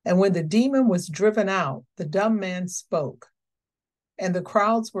 And when the demon was driven out, the dumb man spoke, and the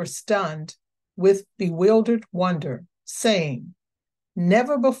crowds were stunned with bewildered wonder, saying,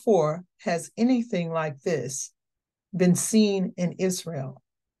 "Never before has anything like this been seen in Israel."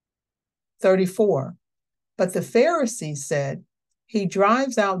 34. But the Pharisees said, "He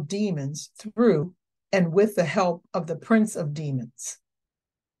drives out demons through and with the help of the prince of demons."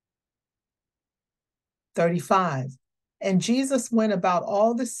 35. And Jesus went about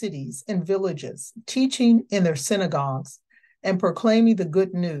all the cities and villages, teaching in their synagogues and proclaiming the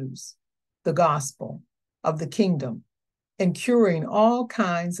good news, the gospel of the kingdom, and curing all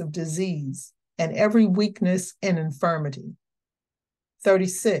kinds of disease and every weakness and infirmity.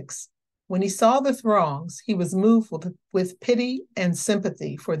 36. When he saw the throngs, he was moved with pity and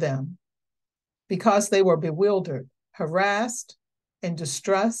sympathy for them, because they were bewildered, harassed, and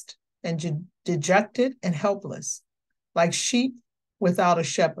distressed, and dejected and helpless, like sheep without a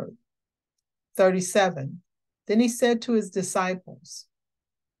shepherd. 37. Then he said to his disciples,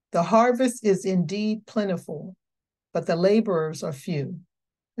 "The harvest is indeed plentiful, but the laborers are few."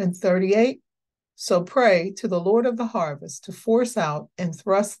 And 38. So pray to the Lord of the harvest to force out and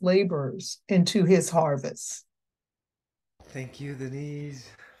thrust laborers into his harvest. Thank you, Denise,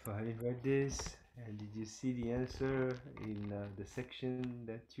 for having read this. And did you see the answer in the section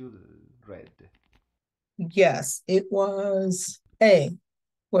that you read? Yes, it was A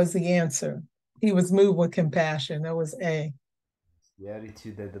was the answer. He was moved with compassion. That was A. The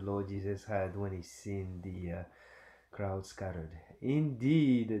attitude that the Lord Jesus had when he seen the crowd scattered.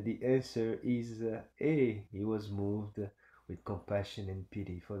 Indeed, the answer is A. He was moved with compassion and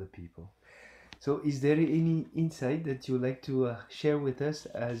pity for the people. So, is there any insight that you would like to share with us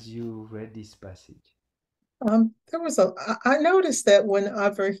as you read this passage? I noticed that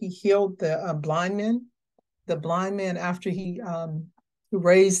whenever he healed the blind man after he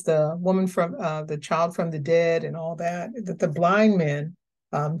raised the woman from the child from the dead and all that the blind men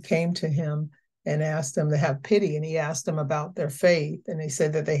came to him and asked him to have pity, and he asked them about their faith, and they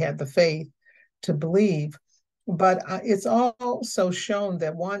said that they had the faith to believe. But it's also shown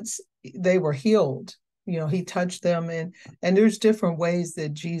that once they were healed, he touched them, and there's different ways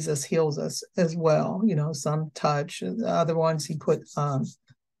that Jesus heals us as well. Some touch, the other ones he put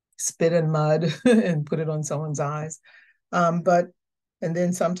spit and mud and put it on someone's eyes. And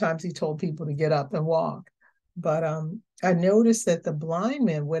then sometimes he told people to get up and walk. But I noticed that the blind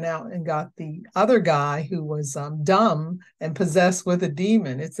man went out and got the other guy who was dumb and possessed with a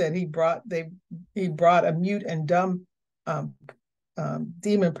demon. It said he brought a mute and dumb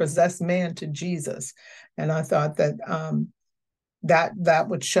demon possessed man to Jesus, and I thought that that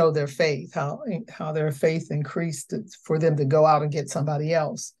would show their faith, how their faith increased for them to go out and get somebody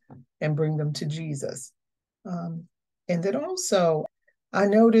else and bring them to Jesus. And then also, I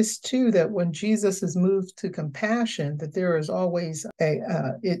noticed too that when Jesus is moved to compassion, that there is always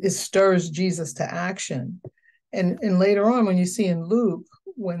it stirs Jesus to action. And later on, when you see in Luke,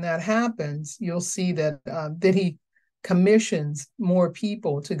 when that happens, you'll see that he commissions more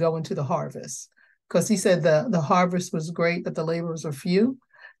people to go into the harvest, because he said the harvest was great, but the laborers are few.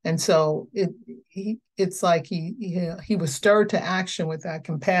 And so it's like he was stirred to action with that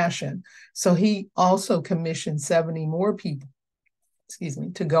compassion. So he also commissioned 70 more people,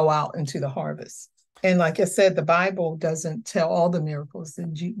 to go out into the harvest. And like I said, the Bible doesn't tell all the miracles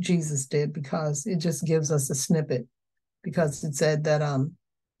that Jesus did, because it just gives us a snippet, because it said that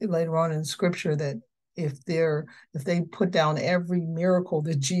later on in scripture that if they put down every miracle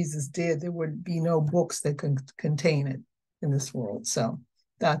that Jesus did, there would be no books that could contain it in this world. So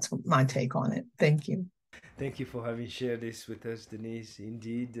that's my take on it. Thank you. Thank you for having shared this with us, Denise.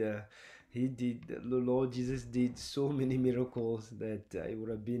 Indeed, the Lord Jesus did so many miracles that it would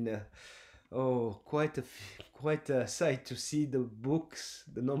have been quite a sight to see the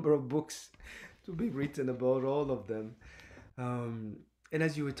number of books to be written about all of them. Um, and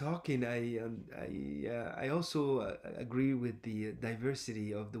as you were talking, I also agree with the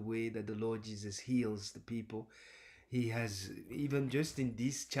diversity of the way that the Lord Jesus heals the people. He has, even just in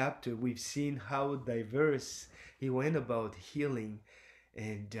this chapter, we've seen how diverse he went about healing,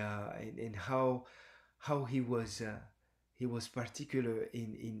 and how he was particular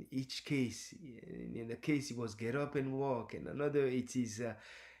in each case. In a case, it was get up and walk, and another it is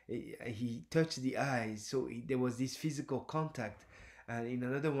he touched the eyes, so there was this physical contact. And in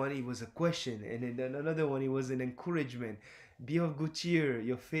another one, it was a question, and in another one, it was an encouragement. Be of good cheer,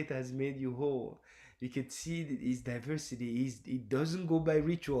 your faith has made you whole. You can see his diversity. It doesn't go by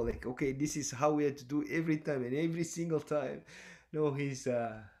ritual, like, okay, this is how we have to do every time and every single time. No,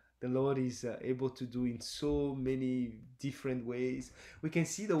 the Lord is able to do in so many different ways. We can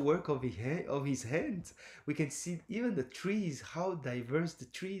see the work of his hands. We can see even the trees, how diverse the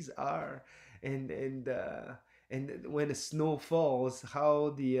trees are, and when the snow falls,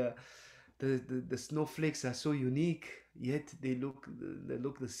 how the snowflakes are so unique, yet they look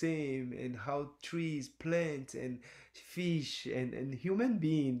the same. And how trees, plants, and fish, and human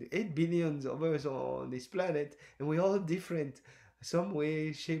being, 8 billions of us on this planet, and we're all different, some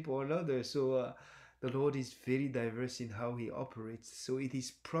way, shape, or another. So the Lord is very diverse in how he operates. So it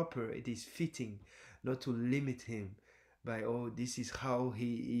is proper, it is fitting not to limit him by, oh, this is how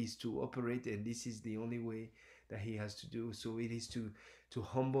he is to operate, and this is the only way that he has to do. So it is to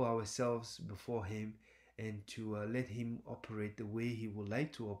humble ourselves before him, and to let him operate the way he would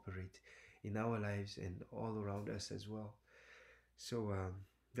like to operate in our lives and all around us as well. So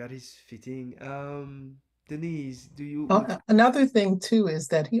that is fitting. Denise, do you? Another thing too is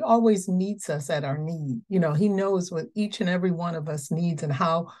that he always meets us at our need. He knows what each and every one of us needs, and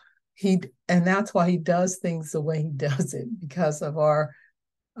and that's why he does things the way he does it, because of our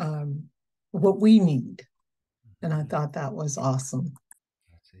what we need. And I thought that was awesome.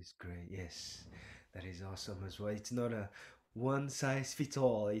 That is great. Yes, that is awesome as well. It's not a one size fits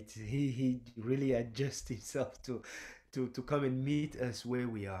all. He really adjusts himself to come and meet us where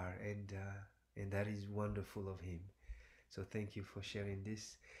we are, and that is wonderful of him. So thank you for sharing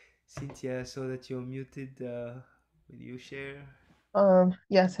this. Cynthia, I saw that you're muted. Will you share?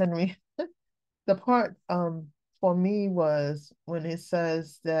 Yes, Henry. The part for me was when it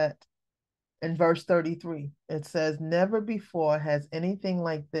says that in verse 33, it says, "Never before has anything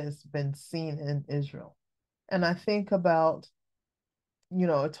like this been seen in Israel." And I think about,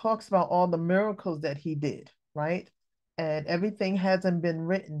 it talks about all the miracles that he did, right? And everything hasn't been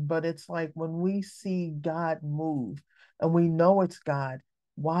written, but it's like when we see God move and we know it's God,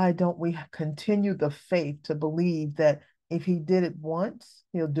 why don't we continue the faith to believe that if he did it once,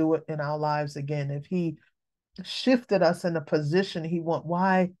 he'll do it in our lives again? If he shifted us in a position he want,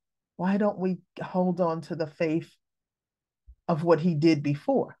 why don't we hold on to the faith of what he did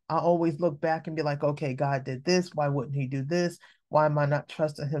before? I always look back and be like, okay, God did this, why wouldn't he do this? Why am I not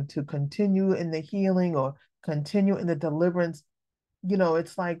trusting him to continue in the healing or continue in the deliverance?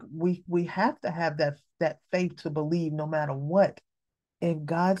 It's like we have to have that faith to believe no matter what. If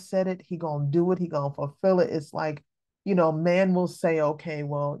God said it, he gonna do it, he gonna fulfill it. It's like, man will say, okay,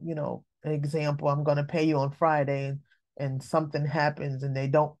 well, an example, I'm gonna pay you on Friday, and something happens and they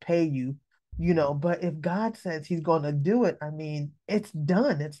don't pay you, but if God says he's gonna do it, I mean, it's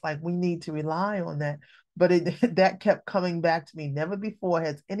done. It's like we need to rely on that. But that kept coming back to me. Never before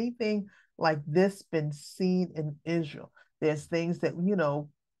has anything like this been seen in Israel. There's things that,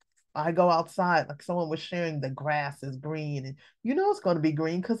 I go outside, like someone was sharing the grass is green, and it's going to be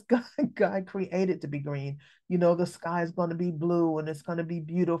green because God created it to be green. The sky is going to be blue and it's going to be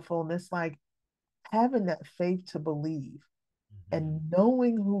beautiful. And it's like having that faith to believe and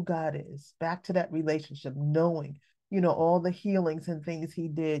knowing who God is, back to that relationship, knowing, all the healings and things he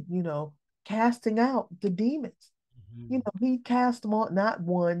did, casting out the demons. You know, he cast them all, not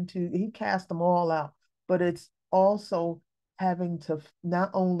one, two, he cast them all out. But it's also having to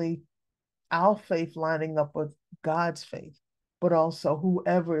not only our faith lining up with God's faith, but also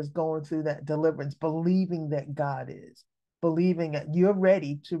whoever is going through that deliverance, believing that God is, believing that you're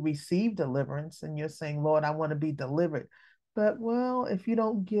ready to receive deliverance and you're saying, Lord, I want to be delivered. But well, if you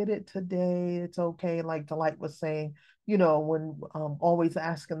don't get it today, it's okay. Like Delight was saying, you know, when always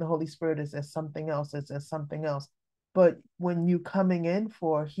asking the Holy Spirit, is there something else? Is there something else? But when you coming in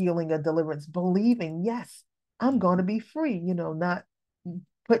for healing or deliverance, believing, yes, I'm going to be free, you know, not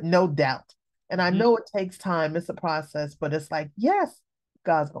put no doubt. And I know it takes time, it's a process, but it's like, yes,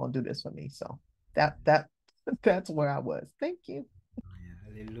 God's gonna do this for me. So that's where I was. Thank you.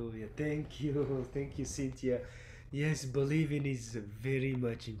 Hallelujah. Thank you. Thank you, Cynthia. Yes, believing is very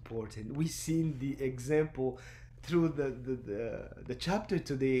much important. We've seen the example through the chapter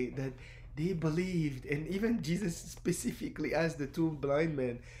today that they believed, and even Jesus specifically asked the two blind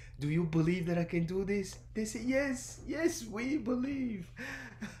men, do you believe that I can do this? They say, yes, yes, we believe.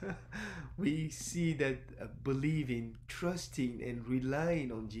 We see that believing, trusting, and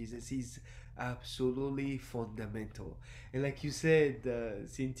relying on Jesus is absolutely fundamental. And like you said,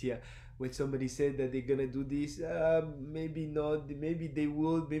 Cynthia, when somebody said that they're gonna do this, maybe not, maybe they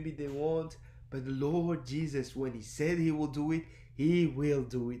will, maybe they won't. But the Lord Jesus, when He said He will do it, He will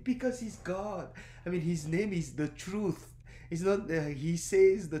do it because He's God. I mean, His name is the truth. It's not He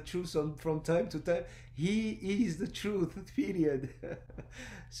says the truth from time to time. He is the truth, period.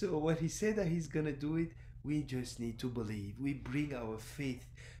 So when He said that He's gonna do it, we just need to believe. We bring our faith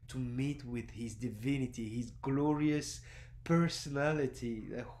to meet with His divinity, His glorious personality,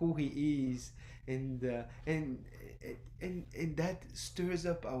 who He is, and uh, and and that stirs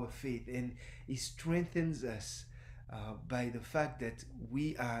up our faith and it strengthens us by the fact that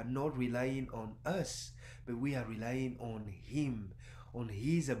we are not relying on us, but we are relying on Him, on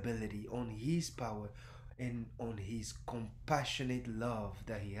His ability, on His power, and on His compassionate love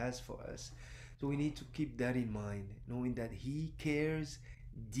that He has for us. So we need to keep that in mind, knowing that He cares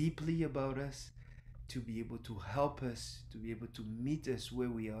deeply about us, to be able to help us, to be able to meet us where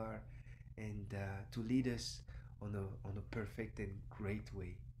we are, and to lead us on a perfect and great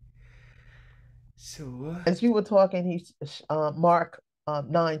way. So, As you were talking, he's Mark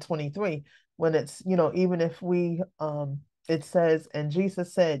 9:23, when it's, you know, even if we it says, and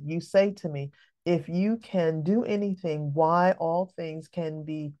Jesus said, you say to me, if you can do anything, why all things can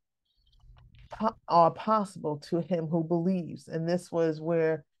be are possible to him who believes. And this was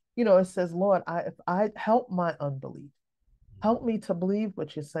where, you know, it says, Lord, if I help my unbelief, help me to believe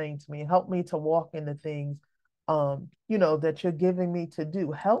what you're saying to me, help me to walk in the things you know, that you're giving me to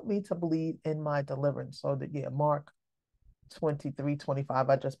do, help me to believe in my deliverance. So that, yeah, Mark 23:25,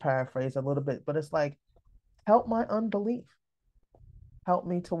 I just paraphrase a little bit, but it's like, help my unbelief, help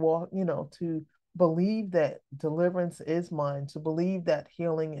me to walk, you know, to believe that deliverance is mine, to believe that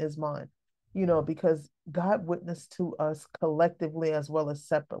healing is mine, you know, because God witnessed to us collectively as well as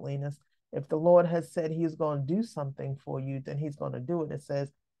separately. And if the Lord has said He's going to do something for you, then He's going to do it. It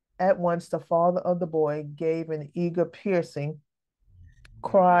says, at once the father of the boy gave an eager, piercing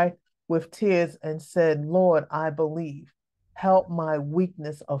cry with tears and said, Lord, I believe. Help my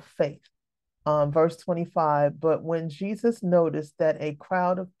weakness of faith. Verse 25, but when Jesus noticed that a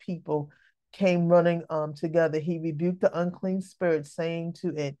crowd of people came running together, He rebuked the unclean spirit, saying to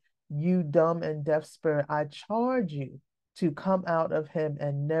it, you dumb and deaf spirit, I charge you to come out of him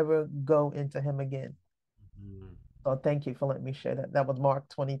and never go into him again. So thank you for letting me share that. That was Mark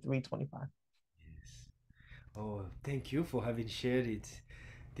 23:25. yes. Oh, thank you for having shared it.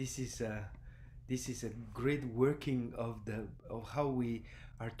 This is a this is a great working of the of how we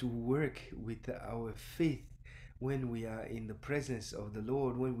are to work with our faith when we are in the presence of the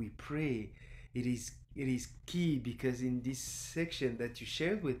Lord, when we pray. It is key because in this section that you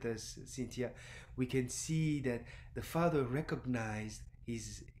shared with us, Cynthia, we can see that the Father recognized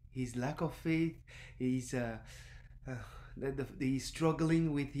his lack of faith, his uh, he's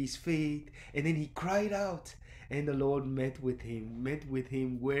struggling with his faith, and then he cried out, and the Lord met with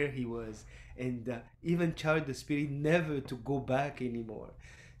him where he was, and even charged the spirit never to go back anymore.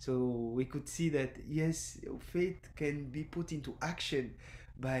 So we could see that yes, faith can be put into action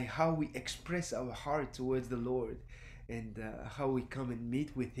by how we express our heart towards the Lord, and how we come and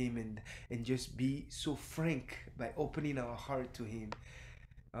meet with Him, and just be so frank by opening our heart to Him.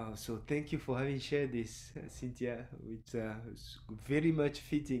 So thank you for having shared this, Cynthia, which is very much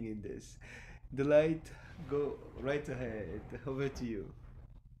fitting in this. Delight, go right ahead. Over to you.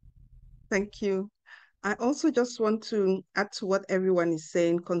 Thank you. I also just want to add to what everyone is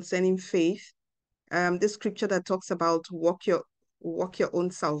saying concerning faith. this scripture that talks about walk your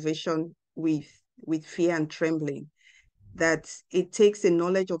own salvation with fear and trembling, that it takes a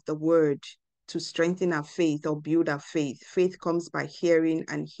knowledge of the word to strengthen our faith or build our faith. Faith comes by hearing,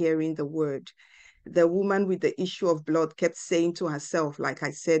 and hearing the word. The woman with the issue of blood kept saying to herself, like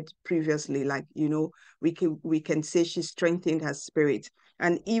I said previously, like, we can say she strengthened her spirit.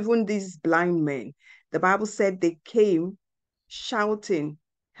 And even these blind men, the Bible said they came shouting,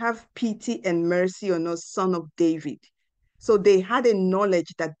 "Have pity and mercy on us, son of David." So they had a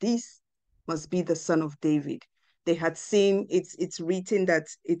knowledge that this must be the son of David. They had seen, it's written that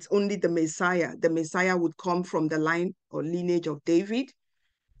it's only the Messiah. The Messiah would come from the line or lineage of David.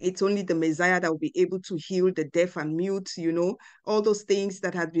 It's only the Messiah that will be able to heal the deaf and mute, all those things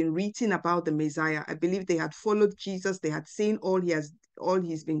that had been written about the Messiah. I believe they had followed Jesus. They had seen all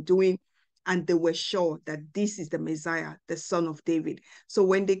he's been doing, and they were sure that this is the Messiah, the son of David. So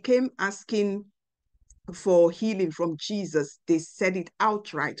when they came asking for healing from Jesus, they said it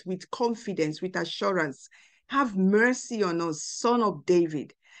outright with confidence, with assurance. "Have mercy on us, son of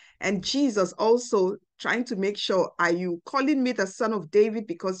David." And Jesus also trying to make sure, are you calling me the son of David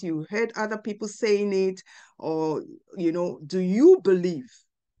because you heard other people saying it? Or, do you believe?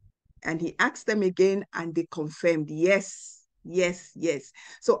 And he asked them again, and they confirmed, yes, yes, yes.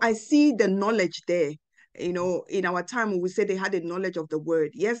 So I see the knowledge there. In our time, we say they had a knowledge of the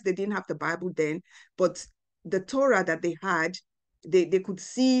word. Yes, they didn't have the Bible then, but the Torah that they had, they could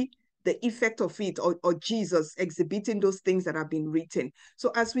see the effect of it, or Jesus exhibiting those things that have been written.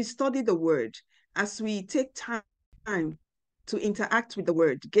 So as we study the word, as we take time to interact with the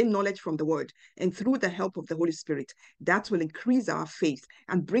word, gain knowledge from the word, and through the help of the Holy Spirit, that will increase our faith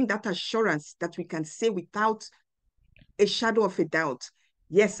and bring that assurance that we can say without a shadow of a doubt,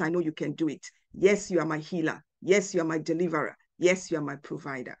 yes, I know you can do it. Yes, you are my healer. Yes, you are my deliverer. Yes, you are my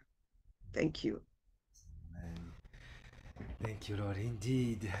provider. Thank you. Amen. Thank you, Lord.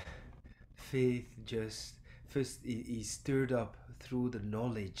 Indeed, faith just first is stirred up through the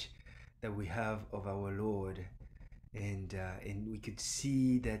knowledge that we have of our Lord, and we could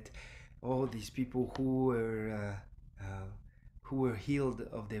see that all these people who were healed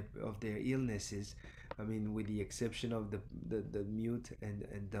of their illnesses. I mean, with the exception of the mute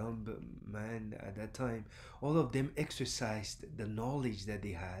and dumb man at that time, all of them exercised the knowledge that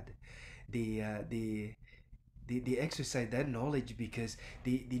they had. They exercise that knowledge because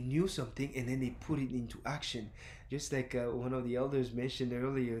they knew something, and then they put it into action. Just like one of the elders mentioned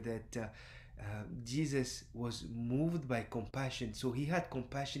earlier, that Jesus was moved by compassion, so he had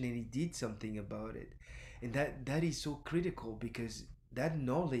compassion and he did something about it. And that is so critical, because that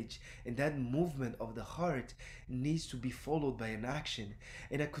knowledge and that movement of the heart needs to be followed by an action.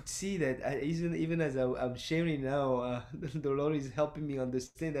 And I could see that, even as I'm sharing now, the Lord is helping me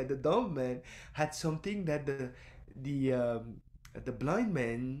understand that the dumb man had something that the blind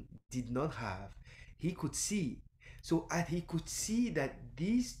man did not have. He could see. So as he could see that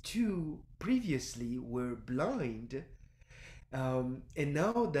these two previously were blind, and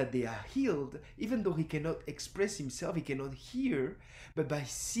now that they are healed, even though he cannot express himself, he cannot hear, but by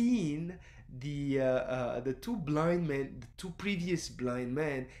seeing the two blind men, the two previous blind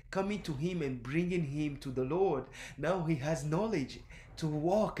men coming to him and bringing him to the Lord, now he has knowledge to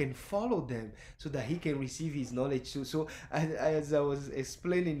walk and follow them, so that he can receive his knowledge too. So as I was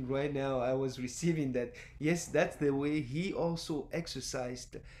explaining right now, I was receiving that, yes, that's the way he also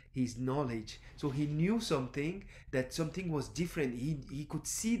exercised his knowledge. So he knew something, that something was different. He could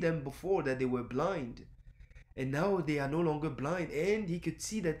see them before that they were blind, and now they are no longer blind, and he could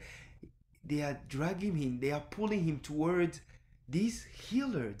see that they are dragging him, they are pulling him towards this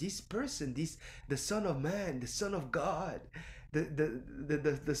healer, this person, the Son of Man, the Son of God,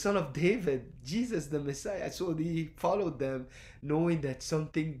 the Son of David, Jesus the Messiah. So he followed them, knowing that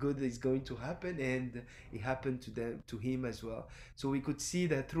something good is going to happen, and it happened to him as well. So we could see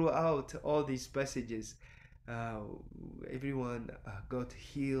that throughout all these passages, uh, everyone got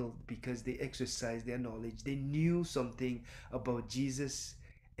healed because they exercised their knowledge. They knew something about Jesus,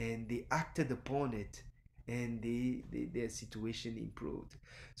 and they acted upon it, and their situation improved.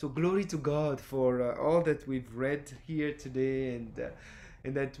 So glory to God for all that we've read here today,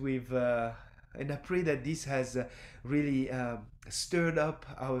 and that we've and I pray that this has really stirred up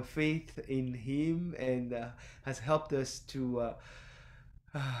our faith in Him, and has helped us to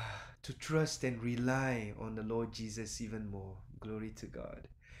trust and rely on the Lord Jesus even more. Glory to God.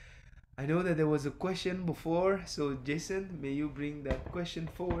 I know that there was a question before, so Jason, may you bring that question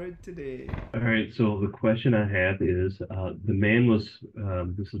forward today. All right, so the question I have is, the man was,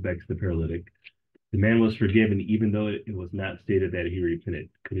 this is back to the paralytic. The man was forgiven even though it was not stated that he repented.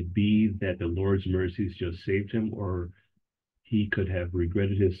 Could it be that the Lord's mercies just saved him, or he could have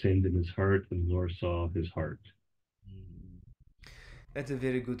regretted his sins in his heart and the Lord saw his heart? That's a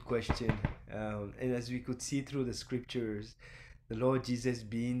very good question. And as we could see through the scriptures, the Lord Jesus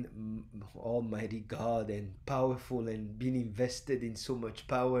being Almighty God and powerful and being invested in so much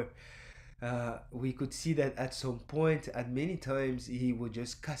power, we could see that at some point, at many times, he would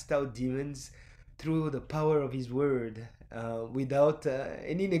just cast out demons through the power of his word, without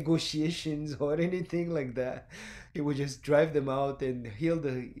any negotiations or anything like that. He would just drive them out and heal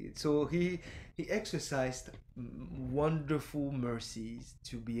the. So he exercised wonderful mercies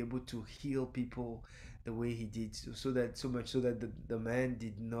to be able to heal people the way he did, so that so much so that the man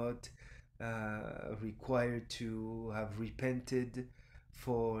did not require to have repented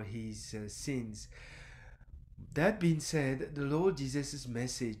for his sins. That being said, the Lord Jesus'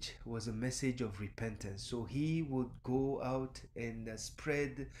 message was a message of repentance. So he would go out and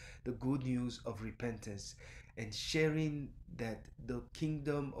spread the good news of repentance and sharing that the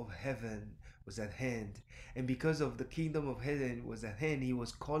kingdom of heaven was at hand. And because of the kingdom of heaven was at hand, he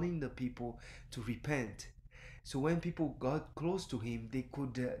was calling the people to repent. So when people got close to him, they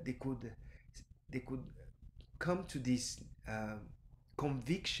could come to this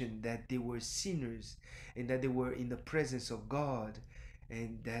conviction that they were sinners and that they were in the presence of God,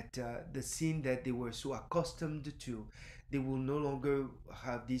 and that the sin that they were so accustomed to, they will no longer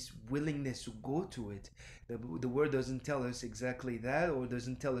have this willingness to go to it. The word doesn't tell us exactly that, or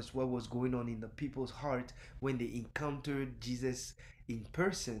doesn't tell us what was going on in the people's heart when they encountered Jesus in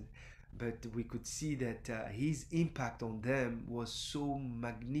person, but we could see that his impact on them was so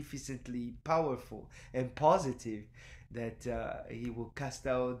magnificently powerful and positive that he will cast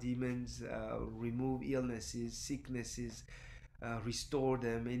out demons, remove illnesses, sicknesses, restore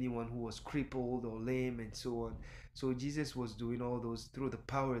them, anyone who was crippled or lame, and so on. So Jesus was doing all those through the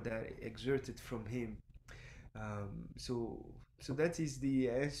power that exerted from him. So that is the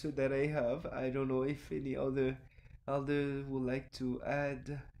answer that I have. I don't know if any other would like to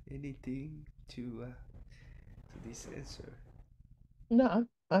add anything to this answer. No,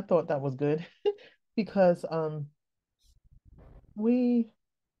 I thought that was good because we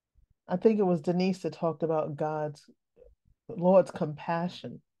I think it was Denise that talked about Lord's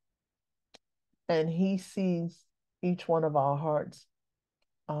compassion, and he sees each one of our hearts.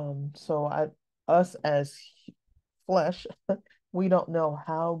 So us as flesh, we don't know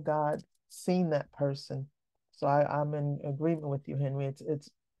how God seen that person. So I'm in agreement with you, Henry. It's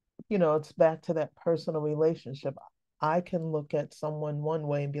back to that personal relationship. I can look at someone one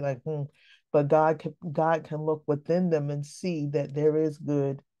way and be like, but God can look within them and see that there is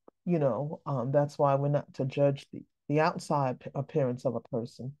good. That's why we're not to judge the outside appearance of a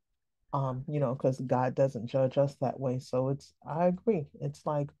person. Because God doesn't judge us that way. So I agree. It's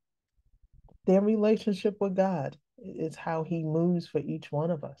like their relationship with God is how he moves for each one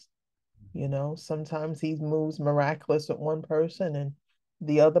of us. Sometimes he moves miraculous with one person, and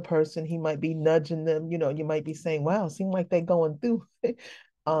the other person, he might be nudging them. You might be saying, wow, it seems like they're going through.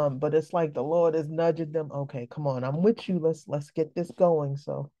 But it's like the Lord is nudging them. Okay, come on, I'm with you. Let's get this going.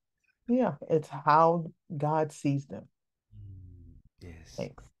 So yeah, it's how God sees them. Yes.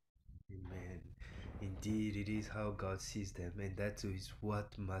 Thanks. Amen. Indeed, it is how God sees them, and that is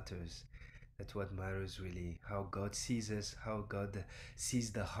what matters. That's what matters really. How God sees us, how God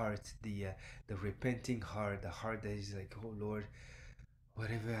sees the heart, the repenting heart, the heart that is like, oh Lord,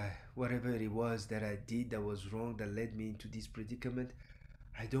 whatever it was that I did that was wrong that led me into this predicament,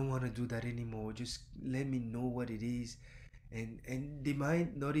 I don't want to do that anymore. Just let me know what it is. And they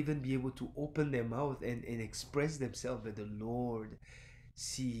might not even be able to open their mouth and express themselves, but the Lord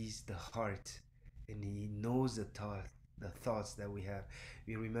sees the heart and he knows the thoughts that we have.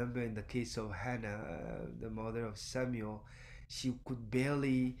 We remember in the case of Hannah, the mother of Samuel, she could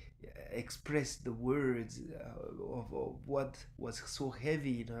barely express the words of what was so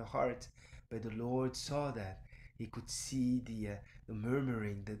heavy in her heart, but the Lord saw that. He could see the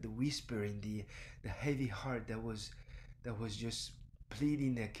murmuring, the whispering, the heavy heart that was just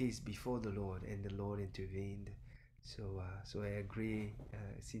pleading their case before the Lord, and the Lord intervened. So I agree,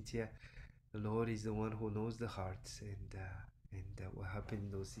 Cynthia. The Lord is the one who knows the hearts, and what happened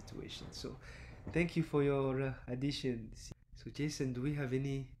in those situations. So, thank you for your addition. So, Jason, do we have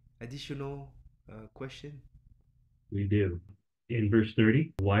any additional question? We do. In verse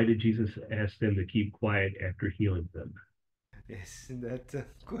 30, why did Jesus ask them to keep quiet after healing them? Yes, that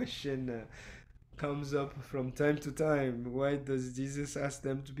question comes up from time to time. Why does Jesus ask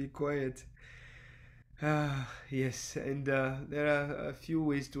them to be quiet? Yes, and there are a few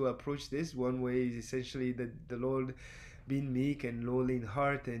ways to approach this. One way is essentially that the Lord being meek and lowly in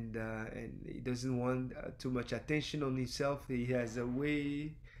heart, and he doesn't want too much attention on himself. He has a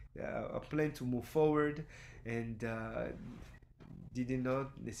way, a plan to move forward, and did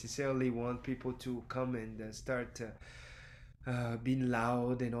not necessarily want people to come and start being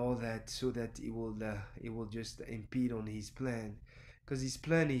loud and all that, so that it will just impede on his plan, because his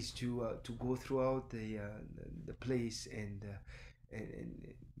plan is to go throughout the place and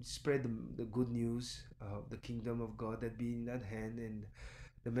spread the good news of the kingdom of God that being at hand, and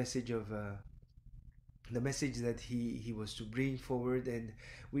the message of the message that he was to bring forward. And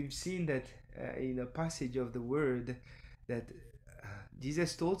we've seen that in a passage of the word that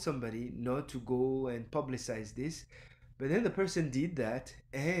Jesus told somebody not to go and publicize this, but then the person did that,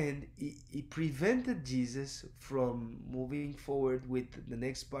 and he prevented Jesus from moving forward with the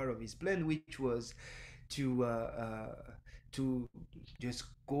next part of his plan, which was to to just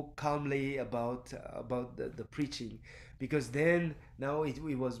go calmly about the preaching, because then now it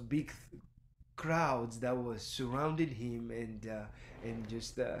was big crowds that was surrounding him, and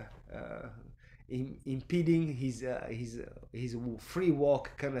just impeding his free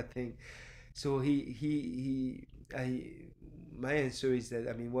walk kind of thing. So he I my answer is that,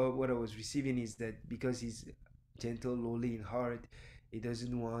 I mean, what I was receiving is that because he's gentle, lowly in heart, he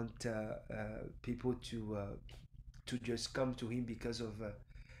doesn't want people to just come to him because of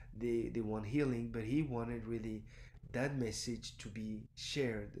they want healing, but he wanted really that message to be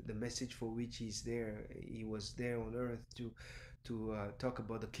shared, the message for which he was there on earth to talk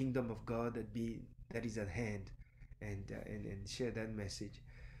about the kingdom of God that is at hand, and share that message,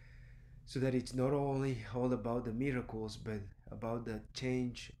 so that it's not only all about the miracles, but about the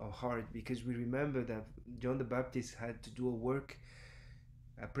change of heart. Because we remember that John the Baptist had to do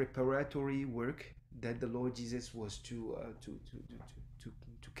a preparatory work that the Lord Jesus was to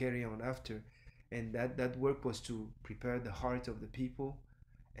carry on after, and that work was to prepare the heart of the people.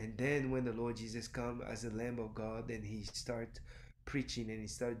 And then when the Lord Jesus come as a Lamb of God, then he start preaching, and he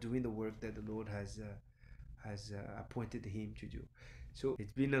start doing the work that the Lord has appointed him to do. So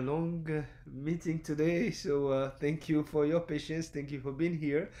it's been a long meeting today. So thank you for your patience. Thank you for being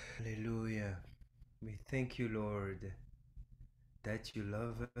here. Hallelujah. We thank you, Lord, that you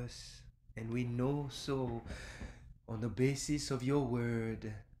love us. And we know so on the basis of your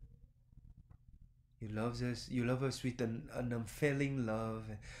word. You love us with an unfailing love.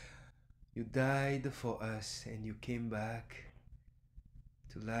 You died for us, and you came back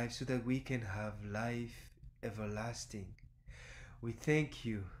to life so that we can have life everlasting. We thank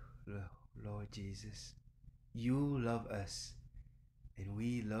you, Lord Jesus. You love us, and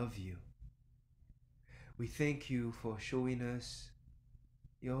we love you. We thank you for showing us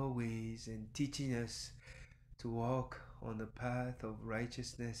your ways and teaching us to walk on the path of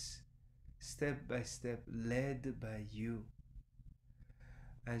righteousness, step by step, led by you.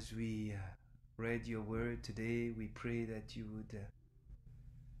 As we read your word today, we pray that you would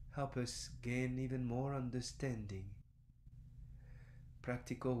help us gain even more understanding,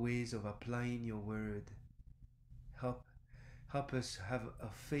 practical ways of applying your word. Help us have a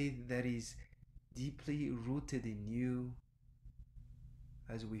faith that is deeply rooted in you,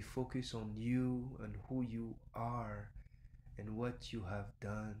 as we focus on you and who you are and what you have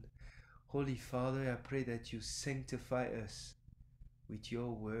done. Holy Father, I pray that you sanctify us with your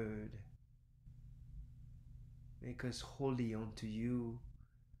word. Make us holy unto you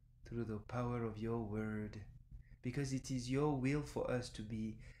through the power of your word, because it is your will for us to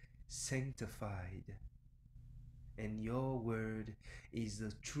be sanctified. And your word is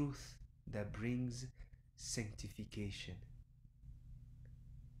the truth that brings sanctification.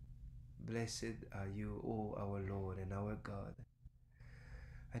 Blessed are you, O our Lord and our God.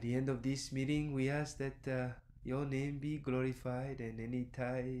 At the end of this meeting, we ask that your name be glorified, and any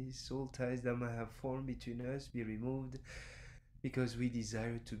ties, soul ties that might have formed between us be removed, because we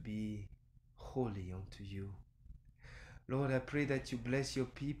desire to be holy unto you. Lord, I pray that you bless your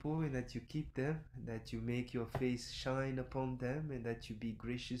people and that you keep them, that you make your face shine upon them, and that you be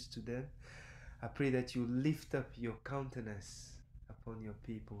gracious to them. I pray that you lift up your countenance upon your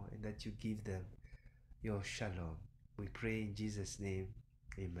people, and that you give them your shalom. We pray in Jesus' name.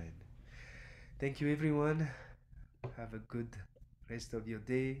 Amen. Thank you, everyone. Have a good rest of your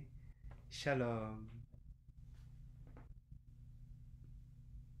day. Shalom.